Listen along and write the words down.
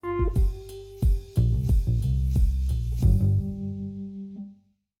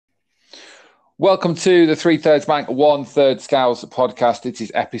Welcome to the Three Thirds Bank, One Third Scouts podcast. It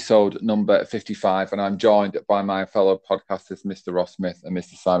is episode number 55, and I'm joined by my fellow podcasters, Mr. Ross Smith and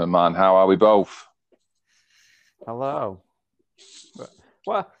Mr. Simon Mann. How are we both? Hello.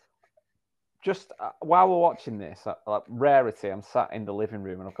 Well, just while we're watching this, like rarity, I'm sat in the living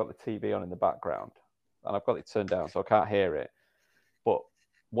room and I've got the TV on in the background, and I've got it turned down so I can't hear it. But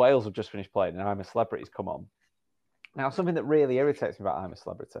Wales have just finished playing, and I'm a Celebrity's come on. Now, something that really irritates me about I'm a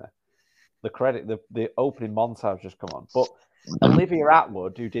Celebrity. The opening montage just come on. But Olivia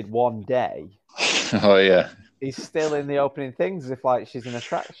Atwood, who did One Day, oh yeah, is still in the opening things as if like she's an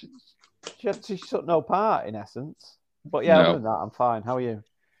attraction. She took no part in essence. But yeah, other than that, I'm fine. How are you?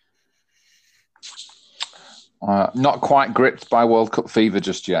 Not quite gripped by World Cup fever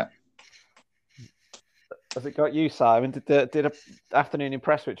just yet. Has it got you, Simon? Did an afternoon in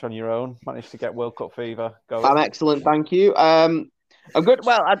Prestwich on your own manage to get World Cup fever going? I'm excellent, thank you. I'm good.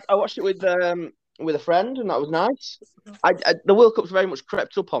 Well, I watched it with a friend, and that was nice. The World Cup's very much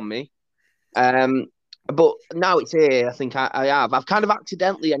crept up on me, but now it's here. I think I have. I've kind of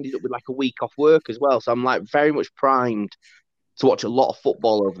accidentally ended up with like a week off work as well, so I'm like very much primed to watch a lot of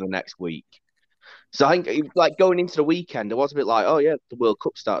football over the next week. So I think like going into the weekend, I was a bit like, oh yeah, the World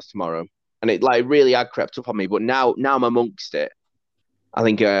Cup starts tomorrow, and it like really had crept up on me. But now I'm amongst it. I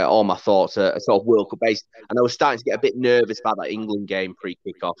think all my thoughts are sort of World Cup based, and I was starting to get a bit nervous about that England game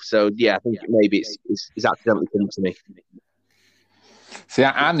pre-kickoff. So yeah, I think maybe it's accidentally come to me. See,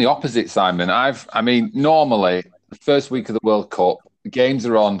 I'm the opposite, Simon. Normally the first week of the World Cup, the games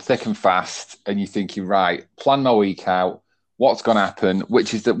are on thick and fast, and you're thinking, right, plan my week out. What's going to happen?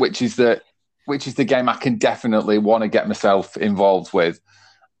 Which is the game I can definitely want to get myself involved with,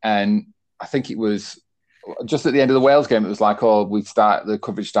 and I think it was. Just at the end of the Wales game, it was like, the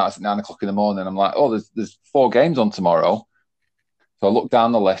coverage starts at 9 o'clock in the morning. I'm like, there's 4 games on tomorrow. So I looked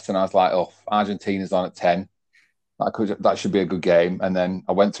down the list and I was like, Argentina's on at 10. That should be a good game. And then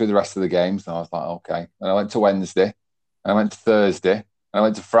I went through the rest of the games and I was like, okay. And I went to Wednesday, and I went to Thursday, and I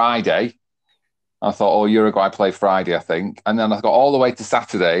went to Friday. I thought, Uruguay play Friday, I think. And then I got all the way to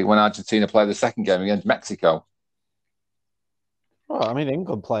Saturday when Argentina played the second game against Mexico. Oh, I mean,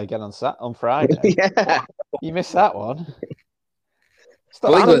 England play again on Friday. Yeah. You missed that one.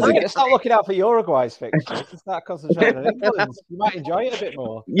 Stop looking out for Uruguay's fixtures. Start concentrating on England. You might enjoy it a bit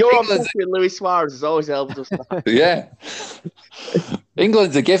more. You're on with Luis Suarez has always helped us. Yeah.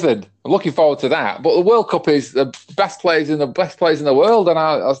 England's a given. I'm looking forward to that. But the World Cup is the best players in the world. And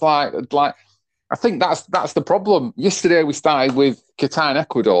I was like, I think that's the problem. Yesterday we started with Qatar and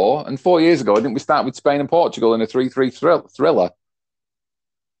Ecuador, and 4 years ago, didn't we start with Spain and Portugal in a 3-3 thriller?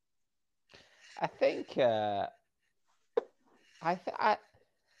 I think it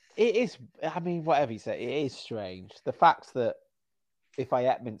is. I mean, whatever you say, it is strange. The fact that if I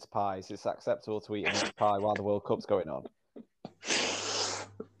eat mince pies, it's acceptable to eat a mince pie while the World Cup's going on.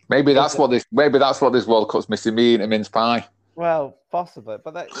 Maybe that's what this World Cup's missing, me eating a mince pie. Well, possibly,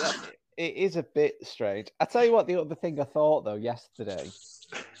 but it is a bit strange. I tell you what, the other thing I thought though yesterday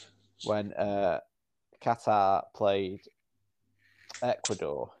when Qatar played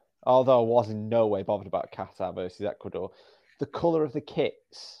Ecuador. Although I was in no way bothered about Qatar versus Ecuador, the colour of the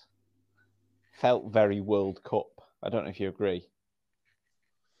kits felt very World Cup. I don't know if you agree.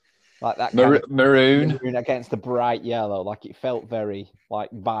 Like that maroon against the bright yellow, like it felt very like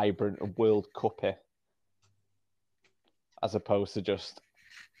vibrant and World Cup-y, as opposed to just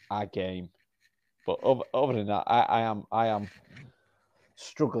our game. But other than that, I am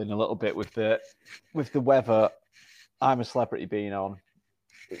struggling a little bit with the weather. I'm a Celebrity being on.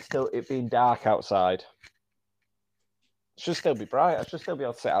 It being dark outside. It should still be bright. I should still be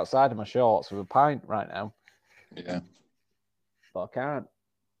able to sit outside in my shorts with a pint right now. Yeah. But I can't.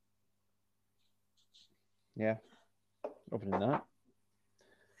 Yeah. Other than that.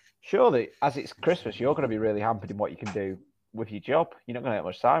 Surely, as it's Christmas, you're going to be really hampered in what you can do with your job. You're not going to get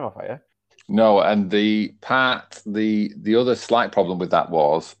much time off, are you? No, and the other slight problem with that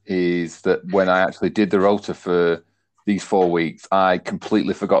is that when I actually did the rota for these 4 weeks, I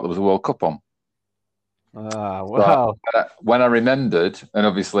completely forgot there was a World Cup on. Wow. So, when I remembered, and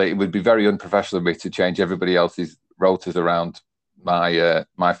obviously it would be very unprofessional of me to change everybody else's rotas around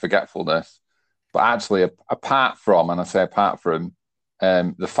my forgetfulness, but actually apart from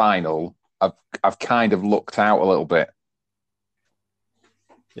the final, I've kind of looked out a little bit.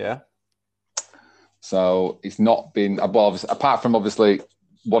 Yeah. So it's not been apart from obviously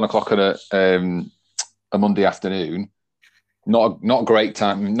 1 o'clock on a Monday afternoon. Not great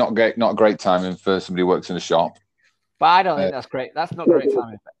time. Not great timing for somebody who works in a shop. But I don't think that's great. That's not great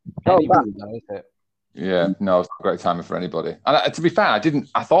timing for anyone, though, is it? Yeah, no, it's not a great timing for anybody. And to be fair,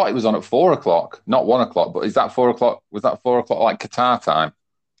 I thought it was on at 4:00, not 1:00. But is that 4:00? Was that 4:00 like Qatar time?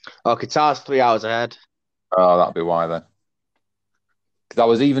 Oh, Qatar's 3 hours ahead. Oh, that'd be why then. Because I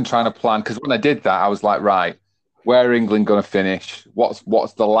was even trying to plan. Because when I did that, I was like, right, where are England going to finish?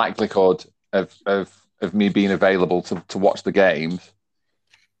 What's the likelihood of me being available to watch the games?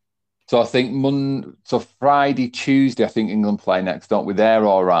 So I think Friday, Tuesday, I think England play next, don't we? They're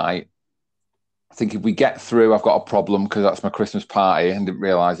all right. I think if we get through, I've got a problem because that's my Christmas party and didn't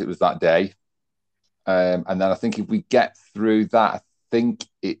realise it was that day. And then I think if we get through that, I think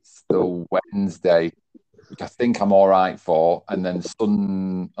it's the Wednesday, which I think I'm all right for. And then oh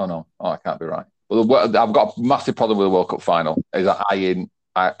no, I can't be right. Well, I've got a massive problem with the World Cup final. Is that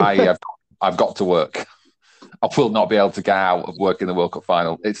I've got to work. I will not be able to get out of work in the World Cup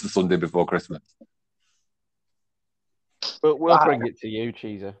final. It's the Sunday before Christmas. But we'll bring it to you,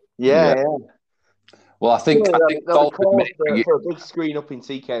 Cheeser. Yeah. Well, I think they'll call for a big screen up in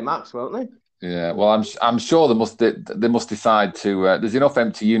TK Maxx, won't they? Yeah. Well, I'm sure they must decide to. There's enough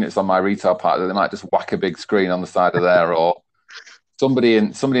empty units on my retail park that they might just whack a big screen on the side of there, or somebody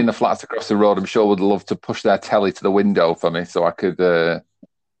in the flats across the road. I'm sure would love to push their telly to the window for me so I could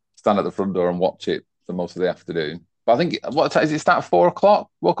stand at the front door and watch it for most of the afternoon. But I think what time is it? Start at 4:00.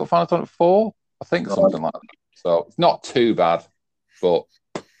 World Cup final at 4. I think something like that. So it's not too bad, but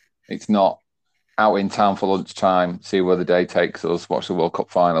it's not out in town for lunchtime, see where the day takes us, watch the World Cup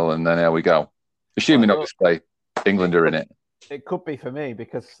final, and then there we go. Assuming, obviously, England are in it. It could be for me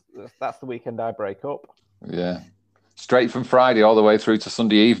because that's the weekend I break up. Yeah. Straight from Friday all the way through to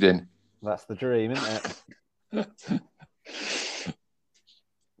Sunday evening. That's the dream, isn't it?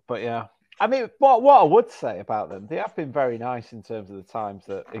 But yeah. I mean, what I would say about them, they have been very nice in terms of the times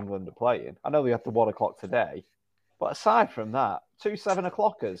that England are playing. I know we had the 1:00 today, but aside from that, 2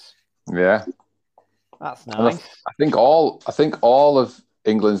 7:00ers. Yeah. That's nice. I think all of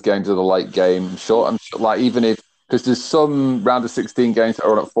England's games are the late game. I'm sure, like even if because there's some round of 16 games that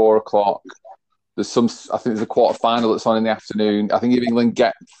are on at 4:00. There's some. I think there's a quarter final that's on in the afternoon. I think if England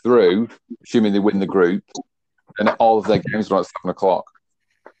get through, assuming they win the group, then all of their games are on at 7:00.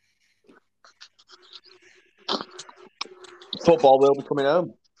 Football will be coming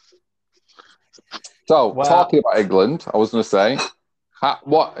home. So talking about England, I was going to say,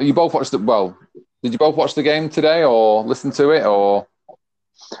 what you both watched it? Well, did you both watch the game today, or listen to it, or?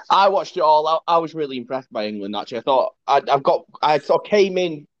 I watched it all. I was really impressed by England. Actually, I thought I sort of came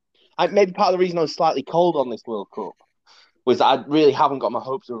in. Maybe part of the reason I was slightly cold on this World Cup was that I really haven't got my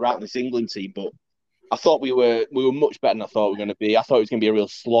hopes around this England team. But I thought we were much better than I thought we were going to be. I thought it was going to be a real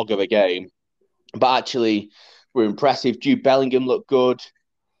slog of a game, but actually, we're impressive. Jude Bellingham looked good.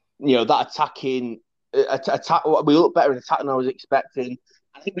 You know, that attacking attack. We looked better in attack than I was expecting.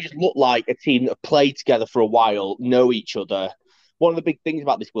 I think we just look like a team that have played together for a while, know each other. One of the big things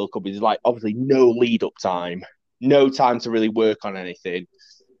about this World Cup is like obviously no lead-up time, no time to really work on anything,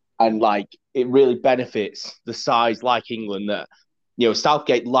 and like it really benefits the sides like England that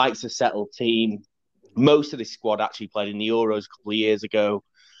Southgate likes a settled team. Most of this squad actually played in the Euros a couple of years ago.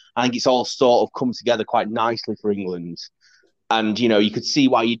 I think it's all sort of come together quite nicely for England. And, you could see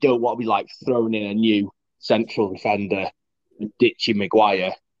why you don't want to be like throwing in a new central defender and ditching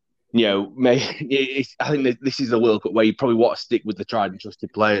Maguire. I think this is the World Cup where you probably want to stick with the tried and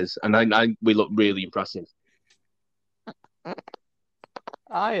trusted players. And I we look really impressive.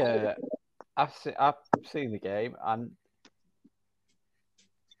 I've seen the game and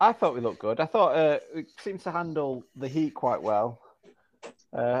I thought we looked good. I thought we seemed to handle the heat quite well.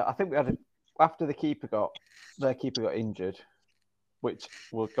 I think we had after their keeper got injured, which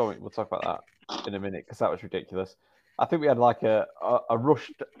we'll talk about that in a minute because that was ridiculous. I think we had like a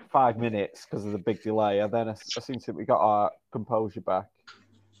rushed 5 minutes because of the big delay, and then I seem to we got our composure back.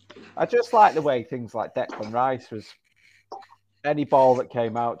 I just like the way things like Declan Rice was. Any ball that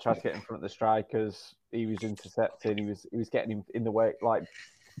came out, tried to get in front of the strikers. He was intercepting. He was getting him in the way, like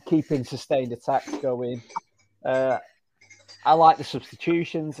keeping sustained attacks going. I like the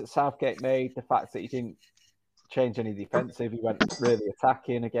substitutions that Southgate made. The fact that he didn't change any defensive. He went really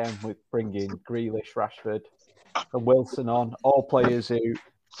attacking again with bringing Grealish, Rashford, and Wilson on. All players who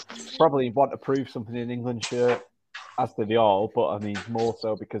probably want to prove something in England shirt, as do they all. But I mean, more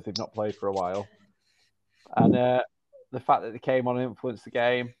so because they've not played for a while. And the fact that they came on and influenced the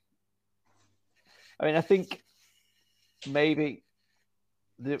game. I mean, I think maybe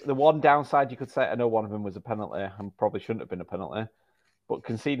the one downside you could say, I know one of them was a penalty and probably shouldn't have been a penalty, but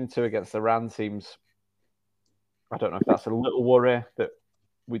conceding 2 against Iran seems, I don't know if that's a little worry that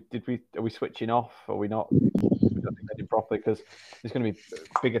are we switching off? Are we not defending properly? Because there's going to be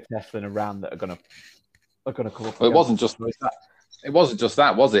bigger tests than Iran that are going to are going to come up. Well, it wasn't just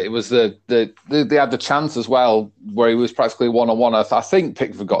that, was it? It was they had the chance as well where he was practically one-on-one. I think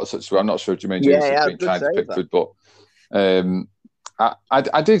Pickford got such. I'm not sure if Jermaine James has been trying to Pickford, but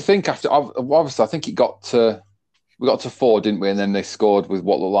I do think after obviously I think we got to 4, didn't we? And then they scored with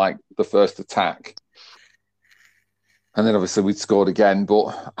what looked like the first attack. And then obviously we'd scored again,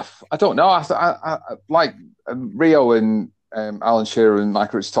 but I don't know. I like Rio and Alan Shearer and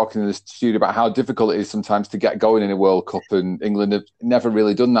Mike Rich talking in the studio about how difficult it is sometimes to get going in a World Cup, and England have never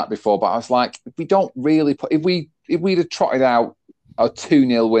really done that before. But I was like, if we don't really if we'd have trotted out a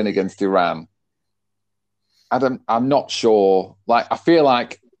 2-0 win against Iran, I'm not sure. Like, I feel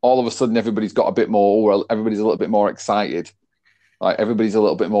like all of a sudden everybody's got a bit more, or everybody's a little bit more excited. Like, everybody's a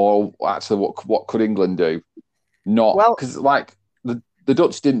little bit more, actually, what could England do? Not because like the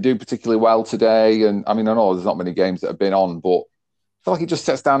Dutch didn't do particularly well today, and I mean I know there's not many games that have been on, but I feel like it just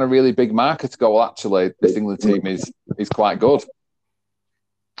sets down a really big marker to go. Well, actually, this England team is quite good.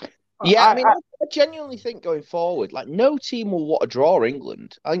 Yeah, I mean, I genuinely think going forward, like no team will want to draw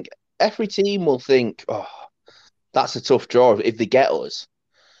England. I think every team will think, oh, that's a tough draw if they get us.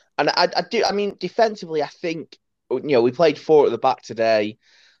 And I do. I mean, defensively, I think we played 4 at the back today.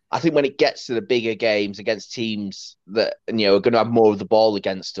 I think when it gets to the bigger games against teams that are going to have more of the ball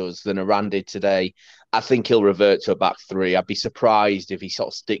against us than Iran did today, I think he'll revert to a back 3. I'd be surprised if he sort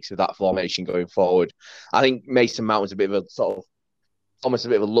of sticks with that formation going forward. I think Mason Mount was a bit of a sort of almost a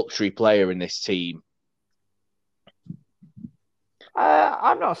bit of a luxury player in this team.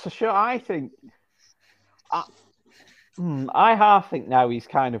 I'm not so sure. I think I half think now he's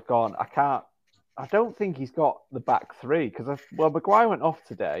kind of gone. I don't think he's got the back 3 because Maguire went off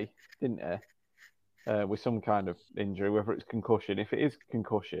today, didn't he? With some kind of injury, whether it's concussion. If it is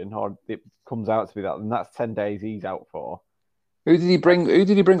concussion or it comes out to be that, then that's 10 days he's out for. Who did he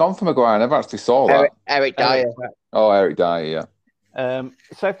bring on for Maguire? I never actually saw that. Eric Dyer. Eric Dyer, yeah.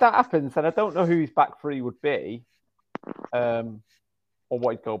 So if that happens, then I don't know who his back 3 would be, or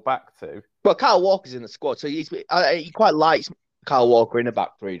what he'd go back to. But Kyle Walker's in the squad, so he quite likes Kyle Walker in a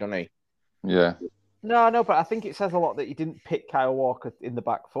back 3, doesn't he? Yeah. No, but I think it says a lot that he didn't pick Kyle Walker in the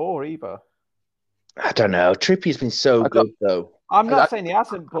back 4 either. I don't know. Trippier's been so good, though. I'm not saying he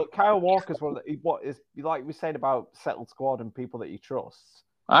hasn't, but Kyle Walker's what is like we said about settled squad and people that he trusts.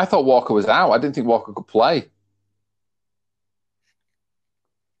 I thought Walker was out. I didn't think Walker could play.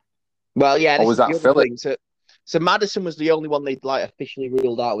 Well, yeah. Or was that Philly? So Maddison was the only one they'd officially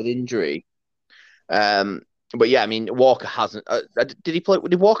ruled out with injury. But yeah, I mean, Walker hasn't. Did he play?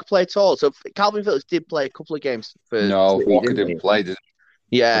 Did Walker play at all? So Calvin Phillips did play a couple of games for. No, City, Walker didn't play. Did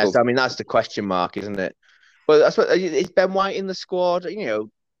he? Yeah, so, I mean that's the question mark, isn't it? But that's what is Ben White in the squad? I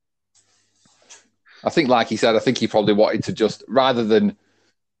think, like he said, I think he probably wanted to just rather than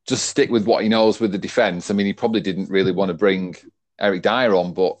just stick with what he knows with the defence. I mean, he probably didn't really want to bring Eric Dyer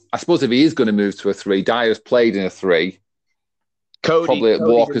on, but I suppose if he is going to move to a 3, Dyer's played in a 3. Cody's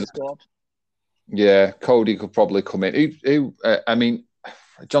Walker's squad. Yeah, Cody could probably come in. I mean,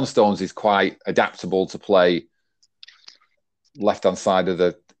 John Stones is quite adaptable to play left-hand side of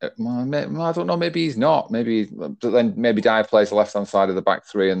the. I don't know. Maybe he's not. Maybe Dyer plays the left-hand side of the back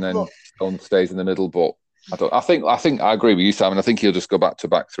 3, and then Stones stays in the middle. But I think I agree with you, Simon. I think he'll just go back to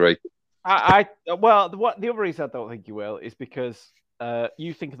back 3. The other reason I don't think he will is because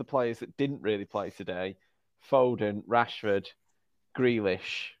you think of the players that didn't really play today: Foden, Rashford,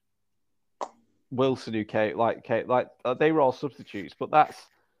 Grealish. Wilson, who came, they were all substitutes, but that's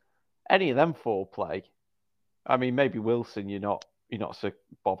any of them 4 play. I mean, maybe Wilson, you're not so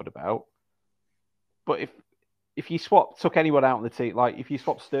bothered about. But if you took anyone out in the team, like if you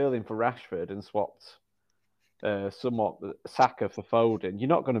swapped Sterling for Rashford and swapped somewhat Saka for Foden, you're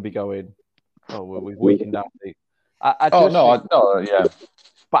not going to be going, we've weakened out. Yeah.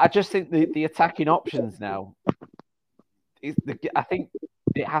 But I just think the attacking options now, I think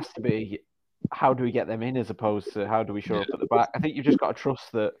it has to be. How do we get them in as opposed to how do we show up at the back? I think you've just got to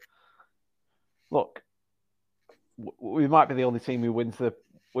trust that. Look, we might be the only team who wins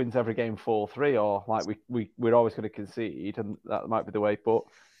every game 4-3, or like we're always going to concede, and that might be the way. But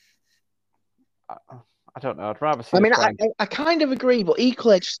I don't know. I'd rather see. I mean, I kind of agree, but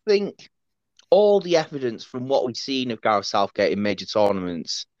equally, I just think all the evidence from what we've seen of Gareth Southgate in major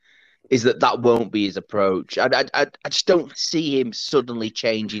tournaments is that won't be his approach. I just don't see him suddenly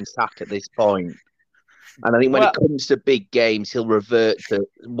changing tack at this point. And I think when it comes to big games, he'll revert to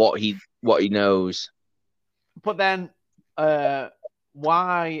what he knows. But then,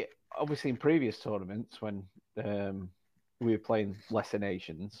 why? Obviously, in previous tournaments when we were playing lesser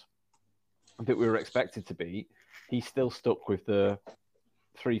nations that we were expected to beat, he still stuck with the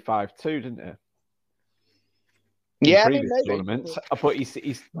 3-5-2, didn't he? in Yeah, previous maybe. tournaments. But he's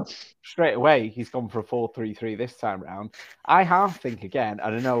straight away, he's gone for a 4-3-3 this time round. I half think again,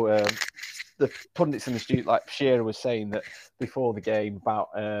 and I know the pundits in the studio, like Shearer was saying that before the game about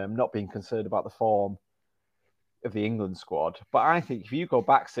not being concerned about the form of the England squad. But I think if you go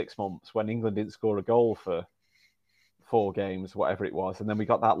back 6 months when England didn't score a goal for 4 games, whatever it was, and then we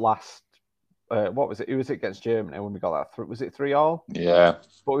got that last, what was it? Who was it against Germany when we got that? Was it 3-3? Yeah.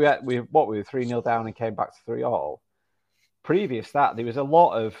 But we were 3-0 down and came back to 3-3. Previous to that, there was a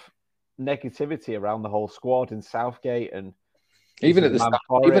lot of negativity around the whole squad in Southgate, and even at the start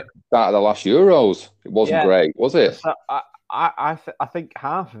of the last Euros, it wasn't great, was it? So I think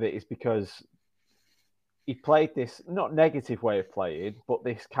half of it is because he played this not negative way of playing, but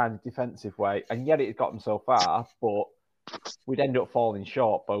this kind of defensive way, and yet it had got him so far. But we'd end up falling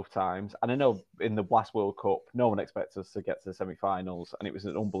short both times. And I know in the last World Cup, no one expects us to get to the semi-finals, and it was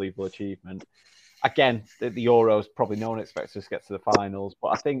an unbelievable achievement. Again, the Euros, probably no one expects us to get to the finals, but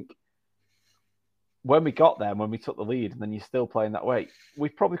I think when we got there, when we took the lead, and then you're still playing that way, we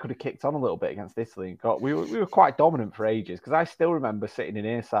probably could have kicked on a little bit against Italy. And we were quite dominant for ages, because I still remember sitting in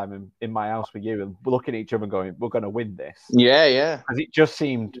here, Simon, in my house with you, and looking at each other and going, we're going to win this. Yeah. Because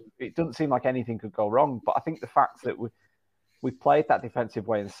it doesn't seem like anything could go wrong. But I think the fact that we played that defensive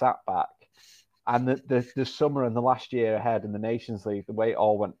way and sat back, and the summer and the last year ahead in the Nations League, the way it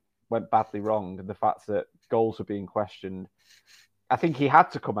all went badly wrong, and the fact that goals were being questioned, I think he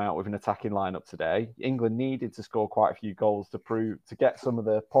had to come out with an attacking lineup today. England needed to score quite a few goals to get some of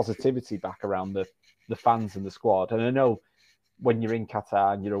the positivity back around the fans and the squad. And I know when you're in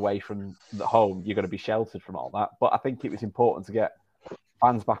Qatar and you're away from the home, you're going to be sheltered from all that. But I think it was important to get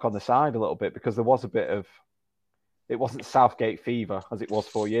fans back on the side a little bit, because there was a bit of, it wasn't Southgate fever as it was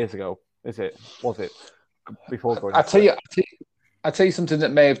 4 years ago, is it? Was it? Before going, I'll tell you something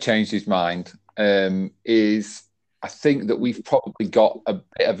that may have changed his mind. Is I think that we've probably got a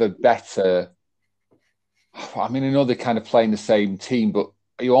bit of a better. I mean, I know they're kind of playing the same team, but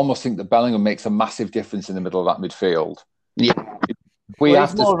you almost think that Bellingham makes a massive difference in the middle of that midfield. Yeah,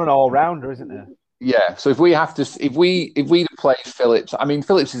 he's more of an all-rounder, isn't he? Yeah. So if we play Phillips, I mean,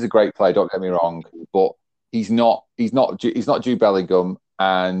 Phillips is a great player. Don't get me wrong, but he's not Jude Bellingham.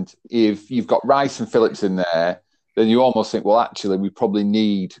 And if you've got Rice and Phillips in there, then you almost think, well, actually, we probably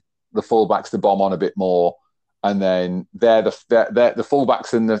need the fullbacks to bomb on a bit more. And then they're the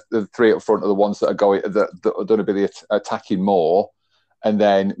fullbacks and the three up front are the ones that are going that are going to be attacking more. And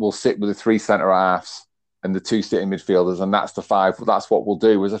then we'll sit with the 3 centre halves and the 2 sitting midfielders, and that's the 5. That's what we'll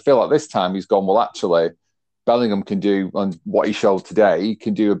do. Whereas I feel like this time he's gone, well, actually, Bellingham can do, and what he showed today, he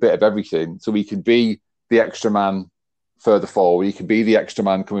can do a bit of everything. So he can be the extra man further forward. He can be the extra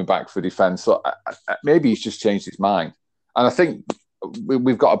man coming back for defence. So maybe he's just changed his mind. And I think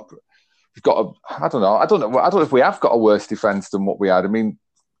we've got I don't know if we have got a worse defence than what we had. I mean,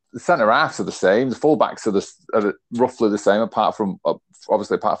 the centre halves are the same. The fullbacks are roughly the same, apart from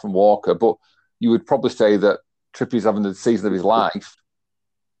Walker. But you would probably say that Trippier's having the season of his life.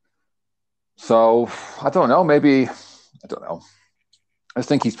 So I don't know. Maybe I don't know. I just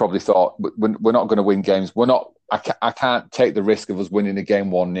think he's probably thought we're not going to win games. We're not. I can't take the risk of us winning a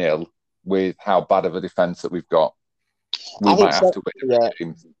game 1-0 with how bad of a defence that we've got. We might have to win a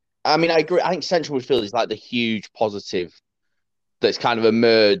game. I mean, I agree. I think central midfield is like the huge positive that's kind of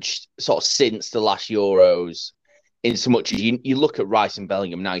emerged sort of since the last Euros. In so much as you look at Rice and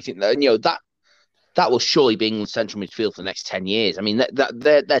Bellingham now, you think that that will surely be England's central midfield for the next 10 years. I mean,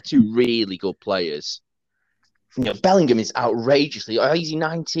 they're 2 really good players. Bellingham is outrageously. Is he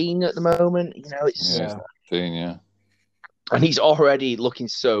 19 at the moment? It's 19, yeah. And he's already looking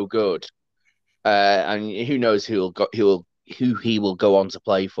so good. And who knows who he will go on to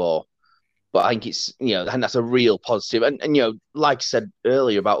play for. But I think it's, and that's a real positive. And like I said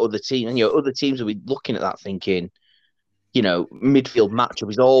earlier about other teams, and other teams will be looking at that thinking, midfield matchup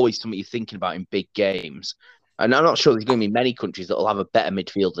is always something you're thinking about in big games. And I'm not sure there's going to be many countries that will have a better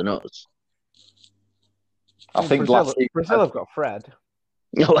midfield than us. I think Brazil have got Fred.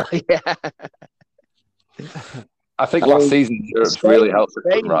 Yeah. I think last season Europe's really helped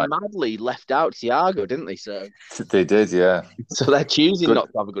them, right? Madly left out Thiago, didn't they? So they did, yeah. So they're choosing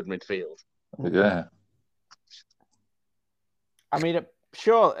not to have a good midfield. Yeah. I mean,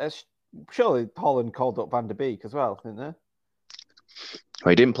 surely Holland called up Van der Beek as well, didn't they? Well,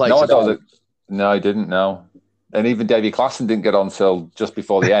 he didn't play. No, he didn't. No, and even Davy Klaassen didn't get on till just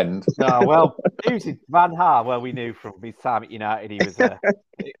before the end. No, well, who's Van Haar? Well, we knew from his time at United he was there.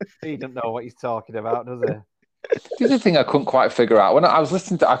 He doesn't know what he's talking about, does he? The other thing I couldn't quite figure out when I was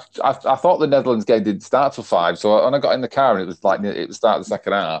listening to, I thought the Netherlands game didn't start till 5. So when I got in the car and it was the start of the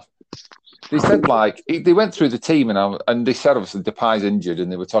second half, They said they went through the team and they said obviously Depay's injured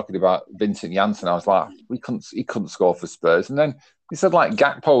and they were talking about Vincent Janssen. I was like, he couldn't score for Spurs. And then they said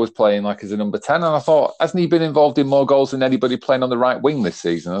Gakpo was playing as a number 10, and I thought, hasn't he been involved in more goals than anybody playing on the right wing this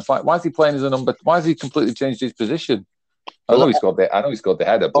season? I was like, why is he playing as a number? Why has he completely changed his position? I know he scored the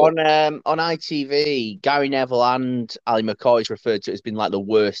header. But... On ITV, Gary Neville and Ali McCoy referred to it as being the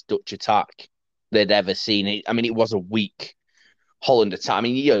worst Dutch attack they'd ever seen. It was a weak Holland attack.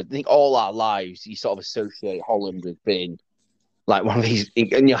 I think all our lives you sort of associate Holland with being one of these,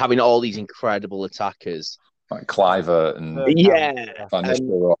 and you're having all these incredible attackers like Kluivert and Van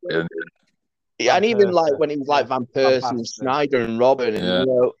Nistelrooy, and even when it was Van Persie and Sneijder and Robben, and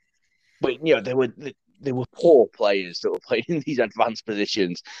they were poor players that were playing in these advanced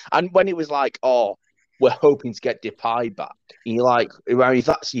positions. And when it was we're hoping to get Depay back, and you're like,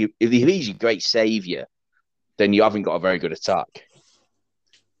 if he's your great saviour, then you haven't got a very good attack.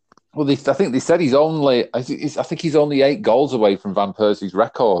 Well, I think they said he's only 8 goals away from Van Persie's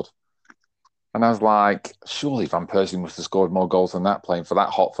record. And I was like, surely Van Persie must have scored more goals than that playing for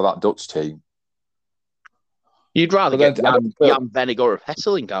that Dutch team. You'd rather get Jan Vennegoor of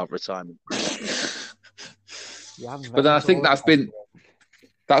Hesselink out of retirement. But then I think that's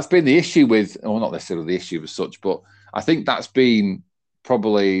been the issue with, well, not necessarily the issue as such, but I think that's been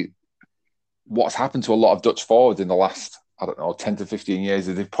probably what's happened to a lot of Dutch forwards in the last, 10 to 15 years.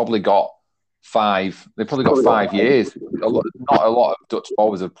 They've probably got 5 years. Not a lot of Dutch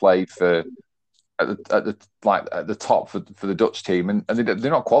forwards have played for at the top for the Dutch team, and they're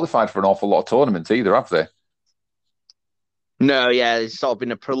not qualified for an awful lot of tournaments either, have they? No, yeah, it's sort of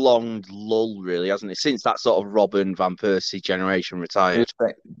been a prolonged lull, really, hasn't it? Since that sort of Robben Van Persie generation retired.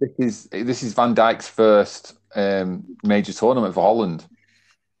 This is Van Dijk's first major tournament for Holland.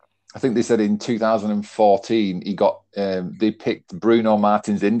 I think they said in 2014 he got they picked Bruno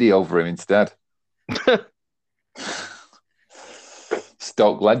Martins Indy over him instead.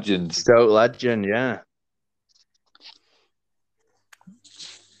 Stoke legend, yeah.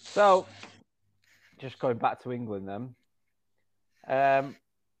 So, just going back to England then.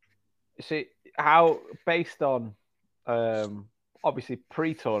 See how based on obviously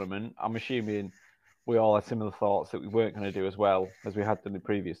pre-tournament, I'm assuming we all had similar thoughts that we weren't going to do as well as we had done in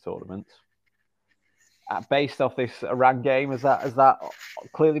previous tournaments. Based off this Iran game, has that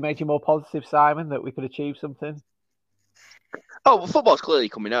clearly made you more positive, Simon, that we could achieve something? Oh, well, football's clearly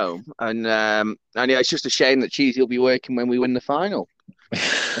coming home, and yeah, it's just a shame that Cheesy will be working when we win the final.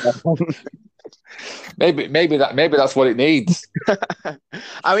 Maybe that's what it needs.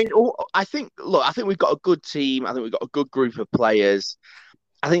 I think we've got a good team. I think we've got a good group of players.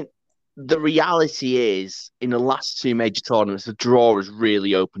 I think the reality is, in the last 2 major tournaments, the draw has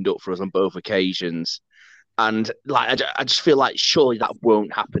really opened up for us on both occasions. And I just feel like surely that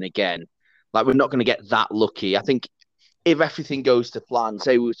won't happen again. We're not going to get that lucky. I think if everything goes to plan,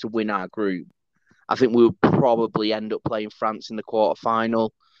 say we were to win our group, I think we would probably end up playing France in the quarterfinal.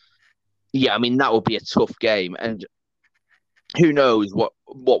 Yeah, that would be a tough game, and who knows what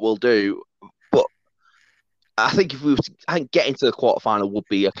we'll do. But I think if we were to, getting to the quarterfinal would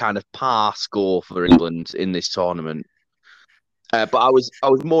be a kind of par score for England in this tournament. But I was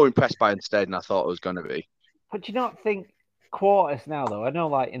more impressed by instead than I thought it was going to be. But do you not think quarters now, though? I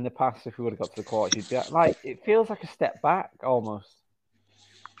know, in the past, if we would have got to the quarters, you'd be it feels like a step back almost.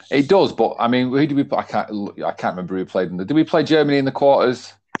 It does, but who did we? I can't remember who played in the. Did we play Germany in the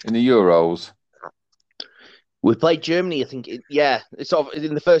quarters in the Euros? We played Germany, I think. It's sort of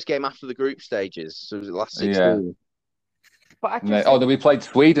in the first game after the group stages. So it was the last 16. Yeah. But then we played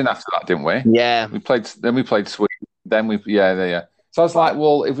Sweden after that, didn't we? Yeah. We played Sweden. Then yeah. So I was like,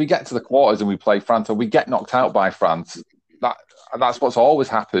 well, if we get to the quarters and we play France, or we get knocked out by France, that's what's always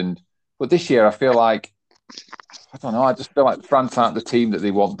happened. But this year, I feel like, I don't know, I just feel like France aren't the team that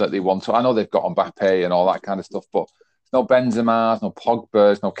they want. So I know they've got Mbappe and all that kind of stuff, but there's no Benzema, there's no Pogba,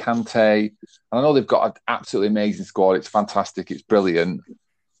 there's no Kante. And I know they've got an absolutely amazing squad. It's fantastic. It's brilliant.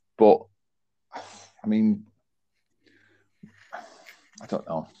 But, I don't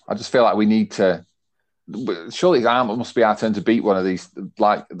know. I just feel like we need to... Surely it must be our turn to beat one of these,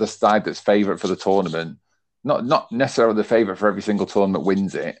 the side that's favourite for the tournament. Not necessarily the favourite for every single tournament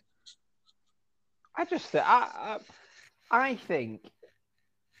wins it. I think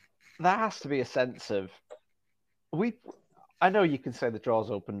there has to be a sense of I know you can say the draw's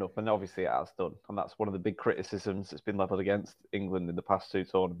opened up, and obviously it has done, and that's one of the big criticisms that's been levelled against England in the past 2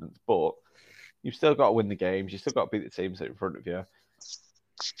 tournaments. But you've still got to win the games. You've still got to beat the teams that are in front of you.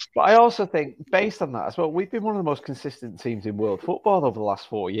 But I also think, based on that as well, we've been one of the most consistent teams in world football over the last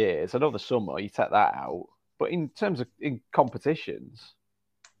 4 years. I know the summer, you take that out. But in terms of in competitions,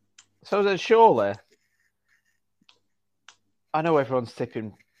 So then surely, I know everyone's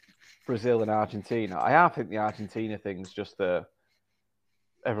tipping Brazil and Argentina. I think the Argentina thing's just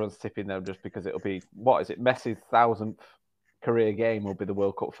everyone's tipping them just because it'll be, what is it, Messi's 1,000th career game will be the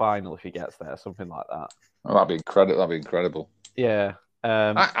World Cup final if he gets there, something like that. Oh, that'd be incredible. That'd be incredible. Yeah.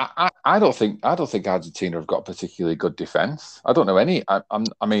 I don't think Argentina have got a particularly good defence. I don't know any. I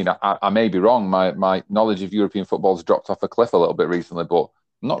may be wrong. My knowledge of European football has dropped off a cliff a little bit recently, but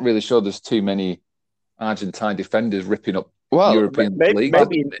I'm not really sure there's too many Argentine defenders ripping up European league.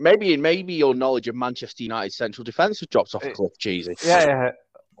 Maybe your knowledge of Manchester United's central defence has dropped off a cliff, Cheesy. Yeah.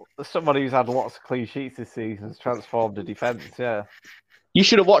 Somebody who's had lots of clean sheets this season has transformed the defence. Yeah. You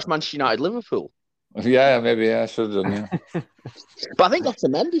should have watched Manchester United Liverpool. Yeah, maybe I should have done. Yeah. But I think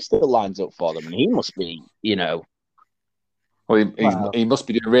Otamendi still lines up for them, and he must be, Well, he must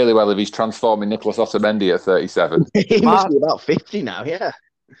be doing really well if he's transforming Nicolas Otamendi at 37. He must be about 50 now. Yeah.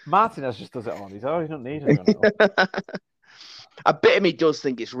 Martinez just does it on his own. He doesn't need anyone else. A bit of me does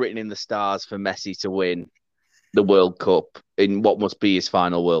think it's written in the stars for Messi to win the World Cup in what must be his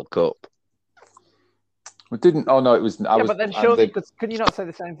final World Cup. We didn't. Oh no, it was. But then surely, can you not say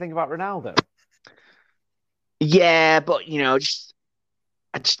the same thing about Ronaldo? Yeah, but I just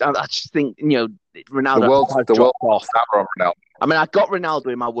think Ronaldo. The world off on Ronaldo. I mean, I got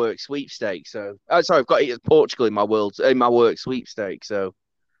Ronaldo in my work sweepstakes. So, I've got Portugal in my work sweepstakes. So,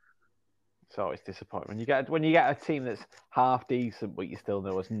 it's always disappointing when you get a team that's half decent, but you still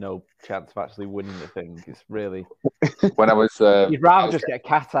know there's no chance of actually winning the thing. It's really when I was. You'd rather just get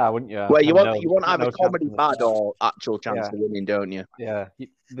Qatar, wouldn't you? Well, you want either comedy bad or actual chance of winning, don't you? Yeah,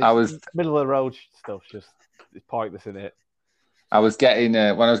 I was middle of the road stuff. Just it's pointless in it. I was getting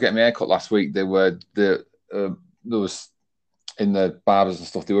when I was getting my haircut last week. There was in the barbers and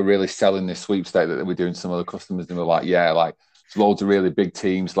stuff. They were really selling this sweepstake that they were doing. Some of the customers, they were like, "Yeah, like there's loads of really big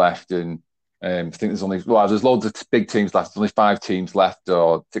teams left, and I think there's loads of big teams left. There's only 5 teams left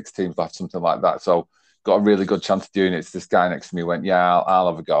or 6 teams left, something like that. So got a really good chance of doing it." So this guy next to me went, "Yeah, I'll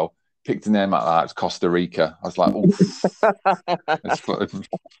have a go." Picked a name like that. It's Costa Rica. I was like, "Oof."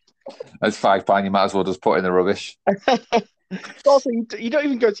 That's £5. You might as well just put in the rubbish. Also, you don't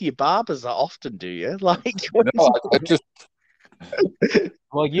even go to your barbers that often, do you? Like, no, I just.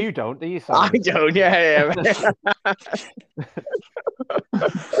 Well, you don't, do you? Simon? I don't. Yeah.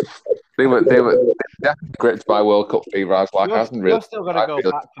 They were definitely gripped by World Cup fever. I was like, hasn't really. You're still going to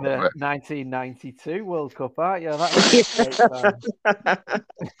go back to the 1992 World Cup, aren't you? That was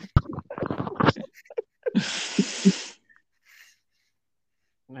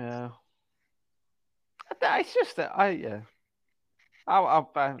yeah. It's just that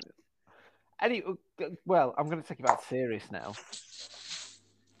well, I'm going to take it back serious now.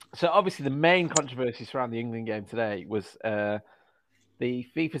 So obviously the main controversy surrounding the England game today was the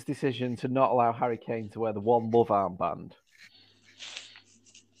FIFA's decision to not allow Harry Kane to wear the One Love armband.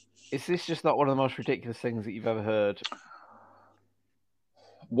 Is this just not one of the most ridiculous things that you've ever heard?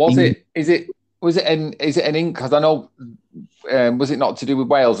 Was it? Is it an England? Because I know, was it not to do with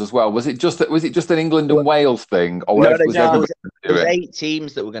Wales as well? Was it just an England and Wales thing, or there was 8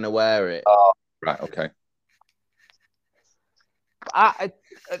 teams that were going to wear it? Oh, right, okay.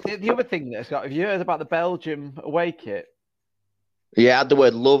 The other thing that's got, have you heard about the Belgium away kit? Yeah, had the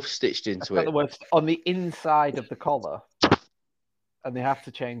word love stitched into it. The word on the inside of the collar, and they have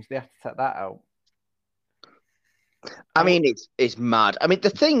to take that out. I mean, it's mad. I mean, the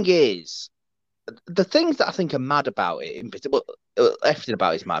thing is, the things that I think are mad about it, everything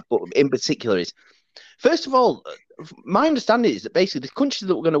about it is mad, but in particular is, first of all, my understanding is that basically the countries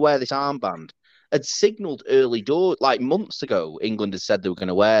that were going to wear this armband had signalled early doors, like months ago, England had said they were going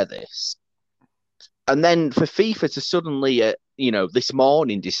to wear this. And then for FIFA to suddenly, this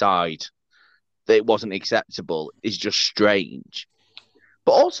morning decide that it wasn't acceptable is just strange.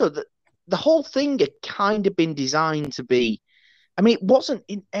 But also, the whole thing had kind of been designed to be, I mean, it wasn't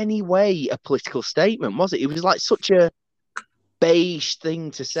in any way a political statement, was it? It was like such a beige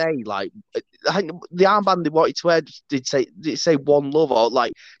thing to say. Like, I think the armband they wanted to wear did it say One Love, or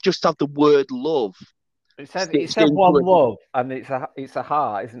like just have the word love? It said One Love, and it's a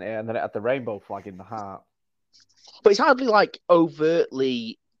heart, isn't it? And then it had the rainbow flag in the heart. But it's hardly like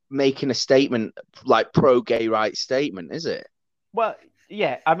overtly making a statement, like pro-gay rights statement, is it? Well,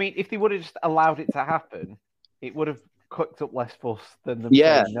 yeah. I mean, if they would have just allowed it to happen, it would have cooked up less fuss than them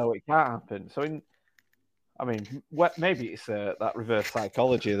saying, no, it can't happen. So, maybe it's that reverse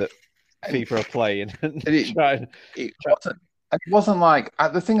psychology that FIFA are playing. It wasn't like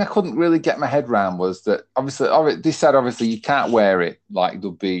the thing I couldn't really get my head around was that they said you can't wear it, like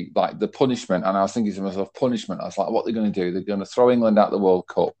there'll be like the punishment, and I was thinking to myself, punishment. I was like, what are they going to do? They're going to throw England out the World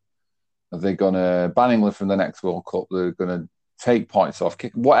Cup, Are they going to ban England from the next World Cup? They're going to take points off,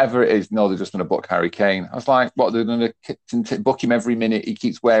 whatever it is. No, they're just going to book Harry Kane. I was like, what? They're going to book him every minute he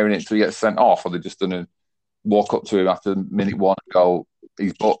keeps wearing it until he gets sent off, or they're just going to walk up to him after minute one and go,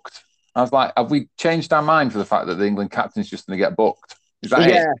 he's booked. I was like, have we changed our mind for the fact that the England captain's just going to get booked? Is that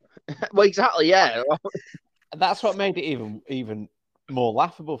it? Well, exactly, yeah. That's what made it even more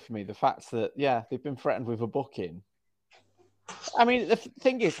laughable for me. The fact that, they've been threatened with a booking. I mean, the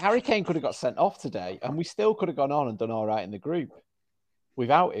thing is, Harry Kane could have got sent off today, and we still could have gone on and done all right in the group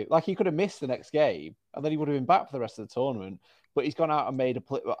without it. Like, he could have missed the next game, and then he would have been back for the rest of the tournament. But he's gone out and made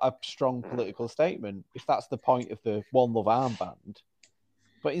a strong political statement, if that's the point of the One Love armband.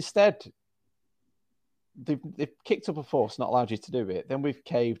 But instead, they've kicked up a fuss, not allowed you to do it. Then we've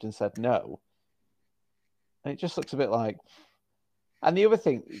caved and said no. And it just looks a bit like... And the other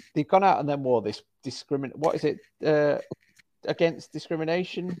thing, they've gone out and then wore this what is it? Against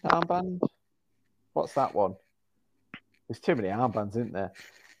discrimination armband? What's that one? There's too many armbands, isn't there?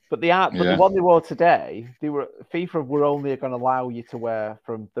 But the one they wore today, FIFA were only going to allow you to wear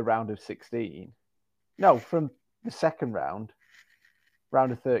from the round of 16. No, from the second round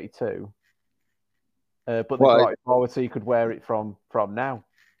of 32. But they brought it forward so you could wear it from now.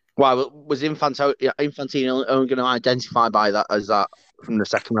 Why was Infantino only going to identify by that as that from the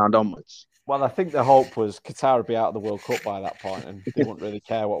second round onwards? Well, I think the hope was Qatar would be out of the World Cup by that point, and they wouldn't really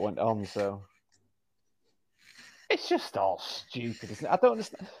care what went on. So it's just all stupid, isn't it? I don't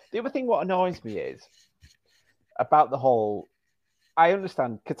understand. The other thing, what annoys me is about the whole. I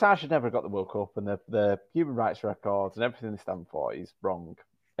understand Qatar should never have got the World Cup, and the human rights records and everything they stand for is wrong.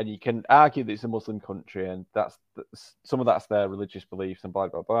 And you can argue that it's a Muslim country, and that's some of that's their religious beliefs and blah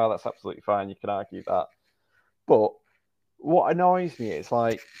blah blah. That's absolutely fine. You can argue that, but what annoys me is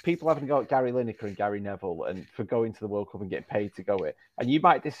like people having to go at Gary Lineker and Gary Neville and for going to the World Cup and getting paid to go it. And you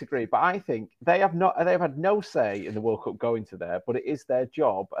might disagree, but I think they have had no say in the World Cup going to there, but it is their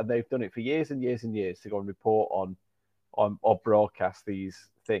job, and they've done it for years and years and years to go and report on or broadcast these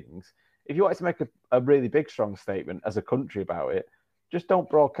things. If you wanted to make a really big, strong statement as a country about it, just don't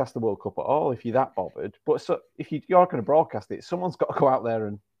broadcast the World Cup at all if you're that bothered. But if you're going to broadcast it, someone's got to go out there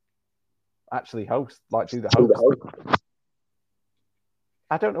and actually host, like do the host.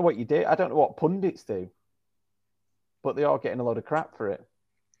 I don't know what you do. I don't know what pundits do, but they are getting a lot of crap for it.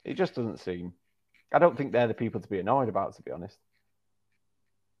 It just doesn't seem. I don't think they're the people to be annoyed about, to be honest.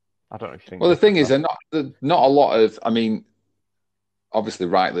 I don't know if you think. Well, the thing is, they're not a lot of. I mean, obviously,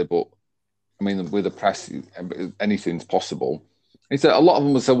 rightly, but I mean, with the press, anything's possible. Is that a lot of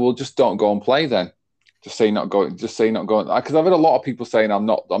them will say, "Well, just don't go and play then. Just say not going. Just say not going." Because I've had a lot of people saying, "I'm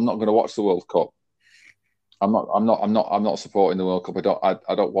not going to watch the World Cup. I'm not supporting the World Cup.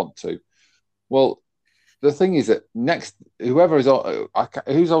 I don't want to." Well, the thing is that who's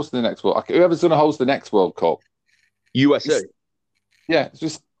hosting the next World, whoever's going to host the next World Cup, USA. It's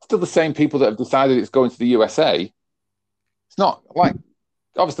just still the same people that have decided it's going to the USA. It's not like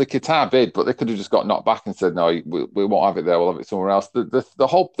obviously Qatar bid, but they could have just got knocked back and said, "No, we won't have it there. We'll have it somewhere else."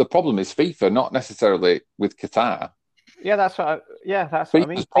 The problem is FIFA, not necessarily with Qatar. Yeah, that's what I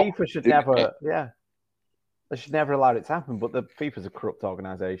mean. FIFA should never. Yeah. They should never allow it to happen, but the FIFA's a corrupt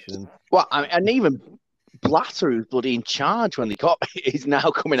organisation. Well, and even Blatter, who's bloody in charge when they got is now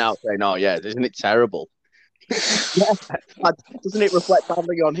coming out saying, "Oh yeah, isn't it terrible?" Doesn't it reflect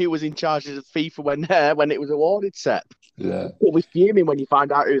badly on who was in charge of FIFA when it was awarded, Sep? Yeah, you'll be fuming when you find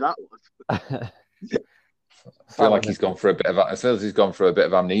out who that was. I feel like he's gone for a bit of. I feel he's gone for a bit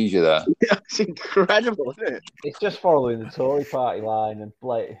of amnesia there. It's incredible, isn't it? It's just following the Tory party line, and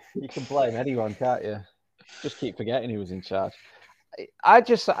you can blame anyone, can't you? Just keep forgetting he was in charge. I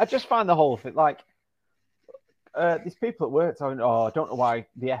just find the whole thing like these people at work talking, "Oh, I don't know why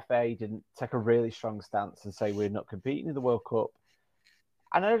the FA didn't take a really strong stance and say we're not competing in the World Cup."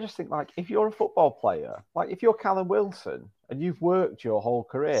 And I just think, like, if you're a football player, like if you're Callum Wilson and you've worked your whole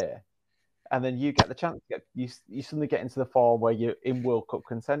career, and then you get the chance to you suddenly get into the form where you're in World Cup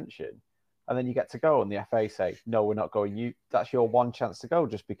contention, and then you get to go, and the FA say, "No, we're not going. That's your one chance to go,"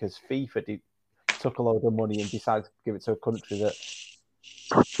 just because FIFA took a load of money and decided to give it to a country that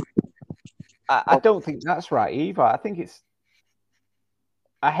I don't think that's right either. I think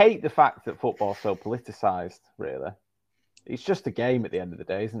I hate the fact that football's so politicised, really. It's just a game at the end of the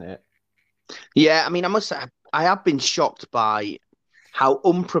day, isn't it? Yeah, I mean, I must say, I have been shocked by how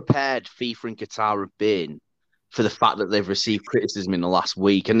unprepared FIFA and Qatar have been for the fact that they've received criticism in the last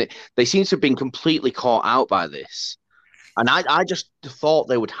week. And they seem to have been completely caught out by this. And I just thought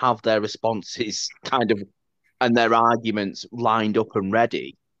they would have their responses kind of and their arguments lined up and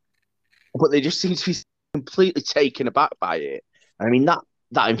ready. But they just seem to be completely taken aback by it. I mean,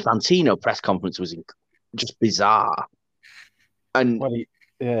 that Infantino press conference was just bizarre. And Well,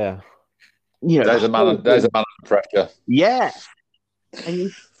 yeah. There's a man under pressure. Yeah.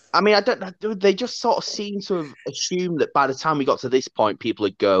 And I mean, they just sort of seem to have assumed that by the time we got to this point, people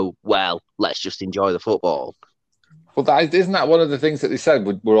would go, well, let's just enjoy the football. Well, isn't that one of the things that they said?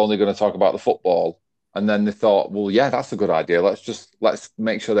 We're only going to talk about the football. And then they thought, well, yeah, that's a good idea. Let's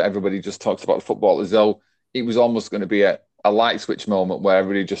make sure that everybody just talks about the football, as though it was almost going to be a light switch moment where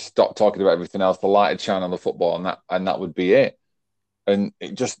everybody just stopped talking about everything else, the light would shine on the football, and that would be it. And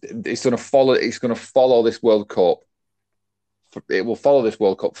it's going to follow this World Cup. It will follow this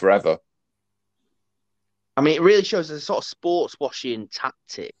World Cup forever. I mean, it really shows as a sort of sports washing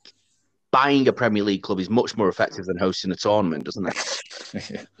tactic. Buying a Premier League club is much more effective than hosting a tournament, doesn't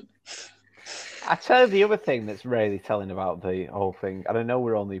it? I tell you the other thing that's really telling about the whole thing, and I know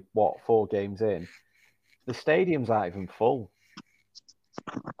we're only, 4 games in, the stadiums aren't even full.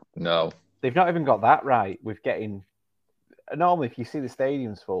 No. They've not even got that right with getting... Normally, if you see the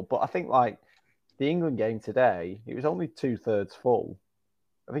stadiums full, but I think, like, the England game today, it was only 2/3 full.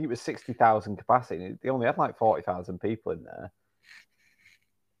 I think it was 60,000 capacity. They only had, like, 40,000 people in there.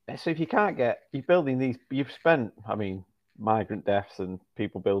 So if you can't you're building these... You've spent, I mean... migrant deaths and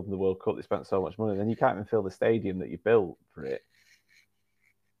people building the World Cup, they spent so much money, then you can't even fill the stadium that you built for it.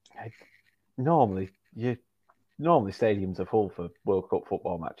 Normally stadiums are full for World Cup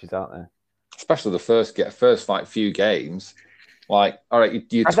football matches, aren't they? Especially the first like few games. Like, all right,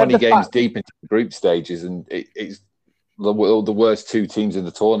 you're 20 games deep into the group stages, and it's the worst 2 teams in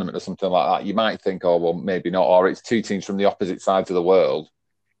the tournament or something like that. You might think, oh well, maybe not, or it's 2 teams from the opposite sides of the world.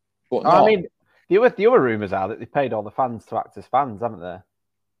 But I mean, the other rumours are that they paid all the fans to act as fans, haven't they?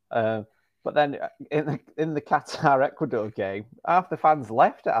 But then in the Qatar-Ecuador game, half the fans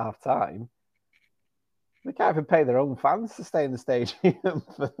left at half-time. They can't even pay their own fans to stay in the stadium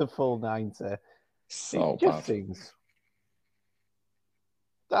for the full 90. So it just seems...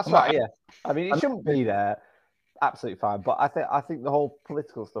 That's right, yeah. I mean, it shouldn't be there. Absolutely fine. But I think the whole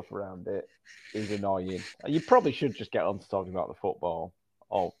political stuff around it is annoying. You probably should just get on to talking about the football.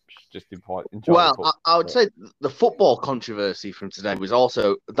 Or just enjoy I would say the football controversy from today was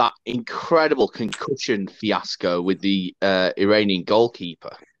also that incredible concussion fiasco with the Iranian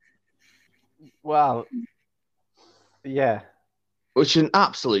goalkeeper. Well, yeah. Which is an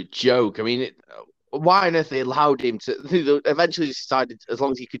absolute joke. I mean, why on earth they allowed him to... Eventually decided as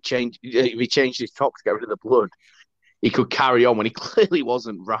long as he could change... If he changed his top to get rid of the blood, he could carry on when he clearly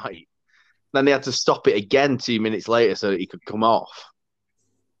wasn't right. Then they had to stop it again 2 minutes later so that he could come off.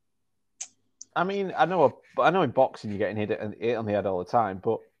 I mean, I know in boxing you're getting hit on the head all the time,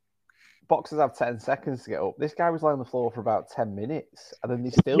 but boxers have 10 seconds to get up. This guy was lying on the floor for about 10 minutes, and then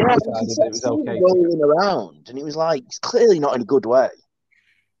they still decided that it was okay. Rolling around, and he was like, he's clearly not in a good way.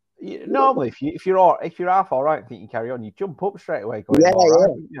 Normally, if you're half all right and think you carry on, you jump up straight away,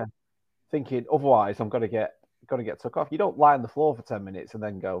 going, yeah. Thinking otherwise I'm gonna get took off. You don't lie on the floor for 10 minutes and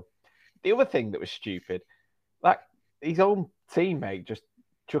then go. The other thing that was stupid, like his own teammate just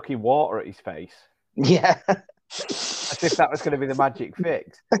chucking water at his face. Yeah. As if that was going to be the magic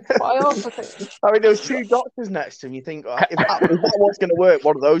fix. But I also think... I mean, there was 2 doctors next to him. You think, if that was going to work,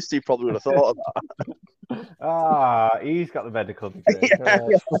 one of those 2 probably would have thought of that. He's got the medical degree.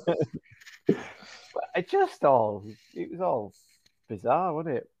 But it was all bizarre,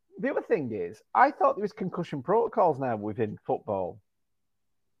 wasn't it? The other thing is, I thought there was concussion protocols now within football.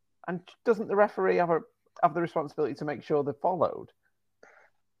 And doesn't the referee have the responsibility to make sure they're followed?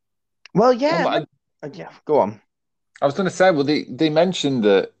 Well, yeah. Yeah, go on. I was going to say, well, they mentioned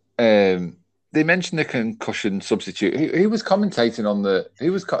that they mentioned the concussion substitute. Who was commentating on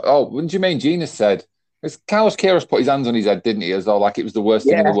when Jermaine Genius said, Carlos Queiroz put his hands on his head, didn't he? As though like it was the worst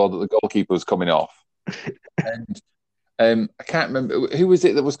thing in the world that the goalkeeper was coming off. And I can't remember who was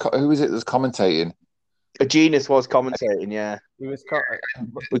it that was commentating. Genius was commentating, yeah. He was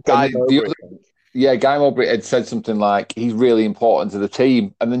with Guy Mowbray. Guy Mowbray had said something like he's really important to the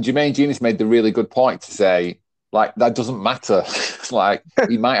team, and then Jermaine Genius made the really good point to say, like, that doesn't matter. It's like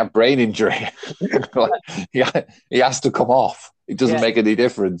he might have brain injury. Like, he has to come off. It doesn't make any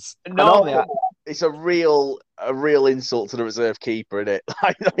difference. No, it's a real insult to the reserve keeper, isn't it?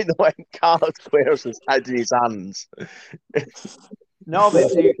 Like the way Carlos Queiroz has had in his hands. No, but I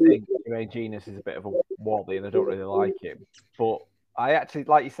do think Jermaine Genius is a bit of a wally, and I don't really like him. But I actually,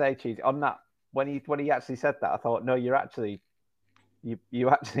 like you say, Cheesy, on that when he actually said that, I thought, no, you're actually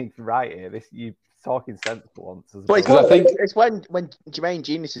right here. You're talking sensible once. But I think it's when Jermaine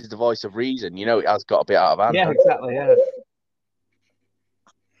Genius is the voice of reason, you know, it has got a bit out of hand. Yeah, exactly. Yeah.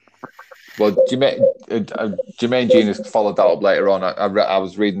 Well, Jermaine Genius followed that up later on. I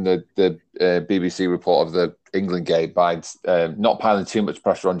was reading the BBC report of the England game by not piling too much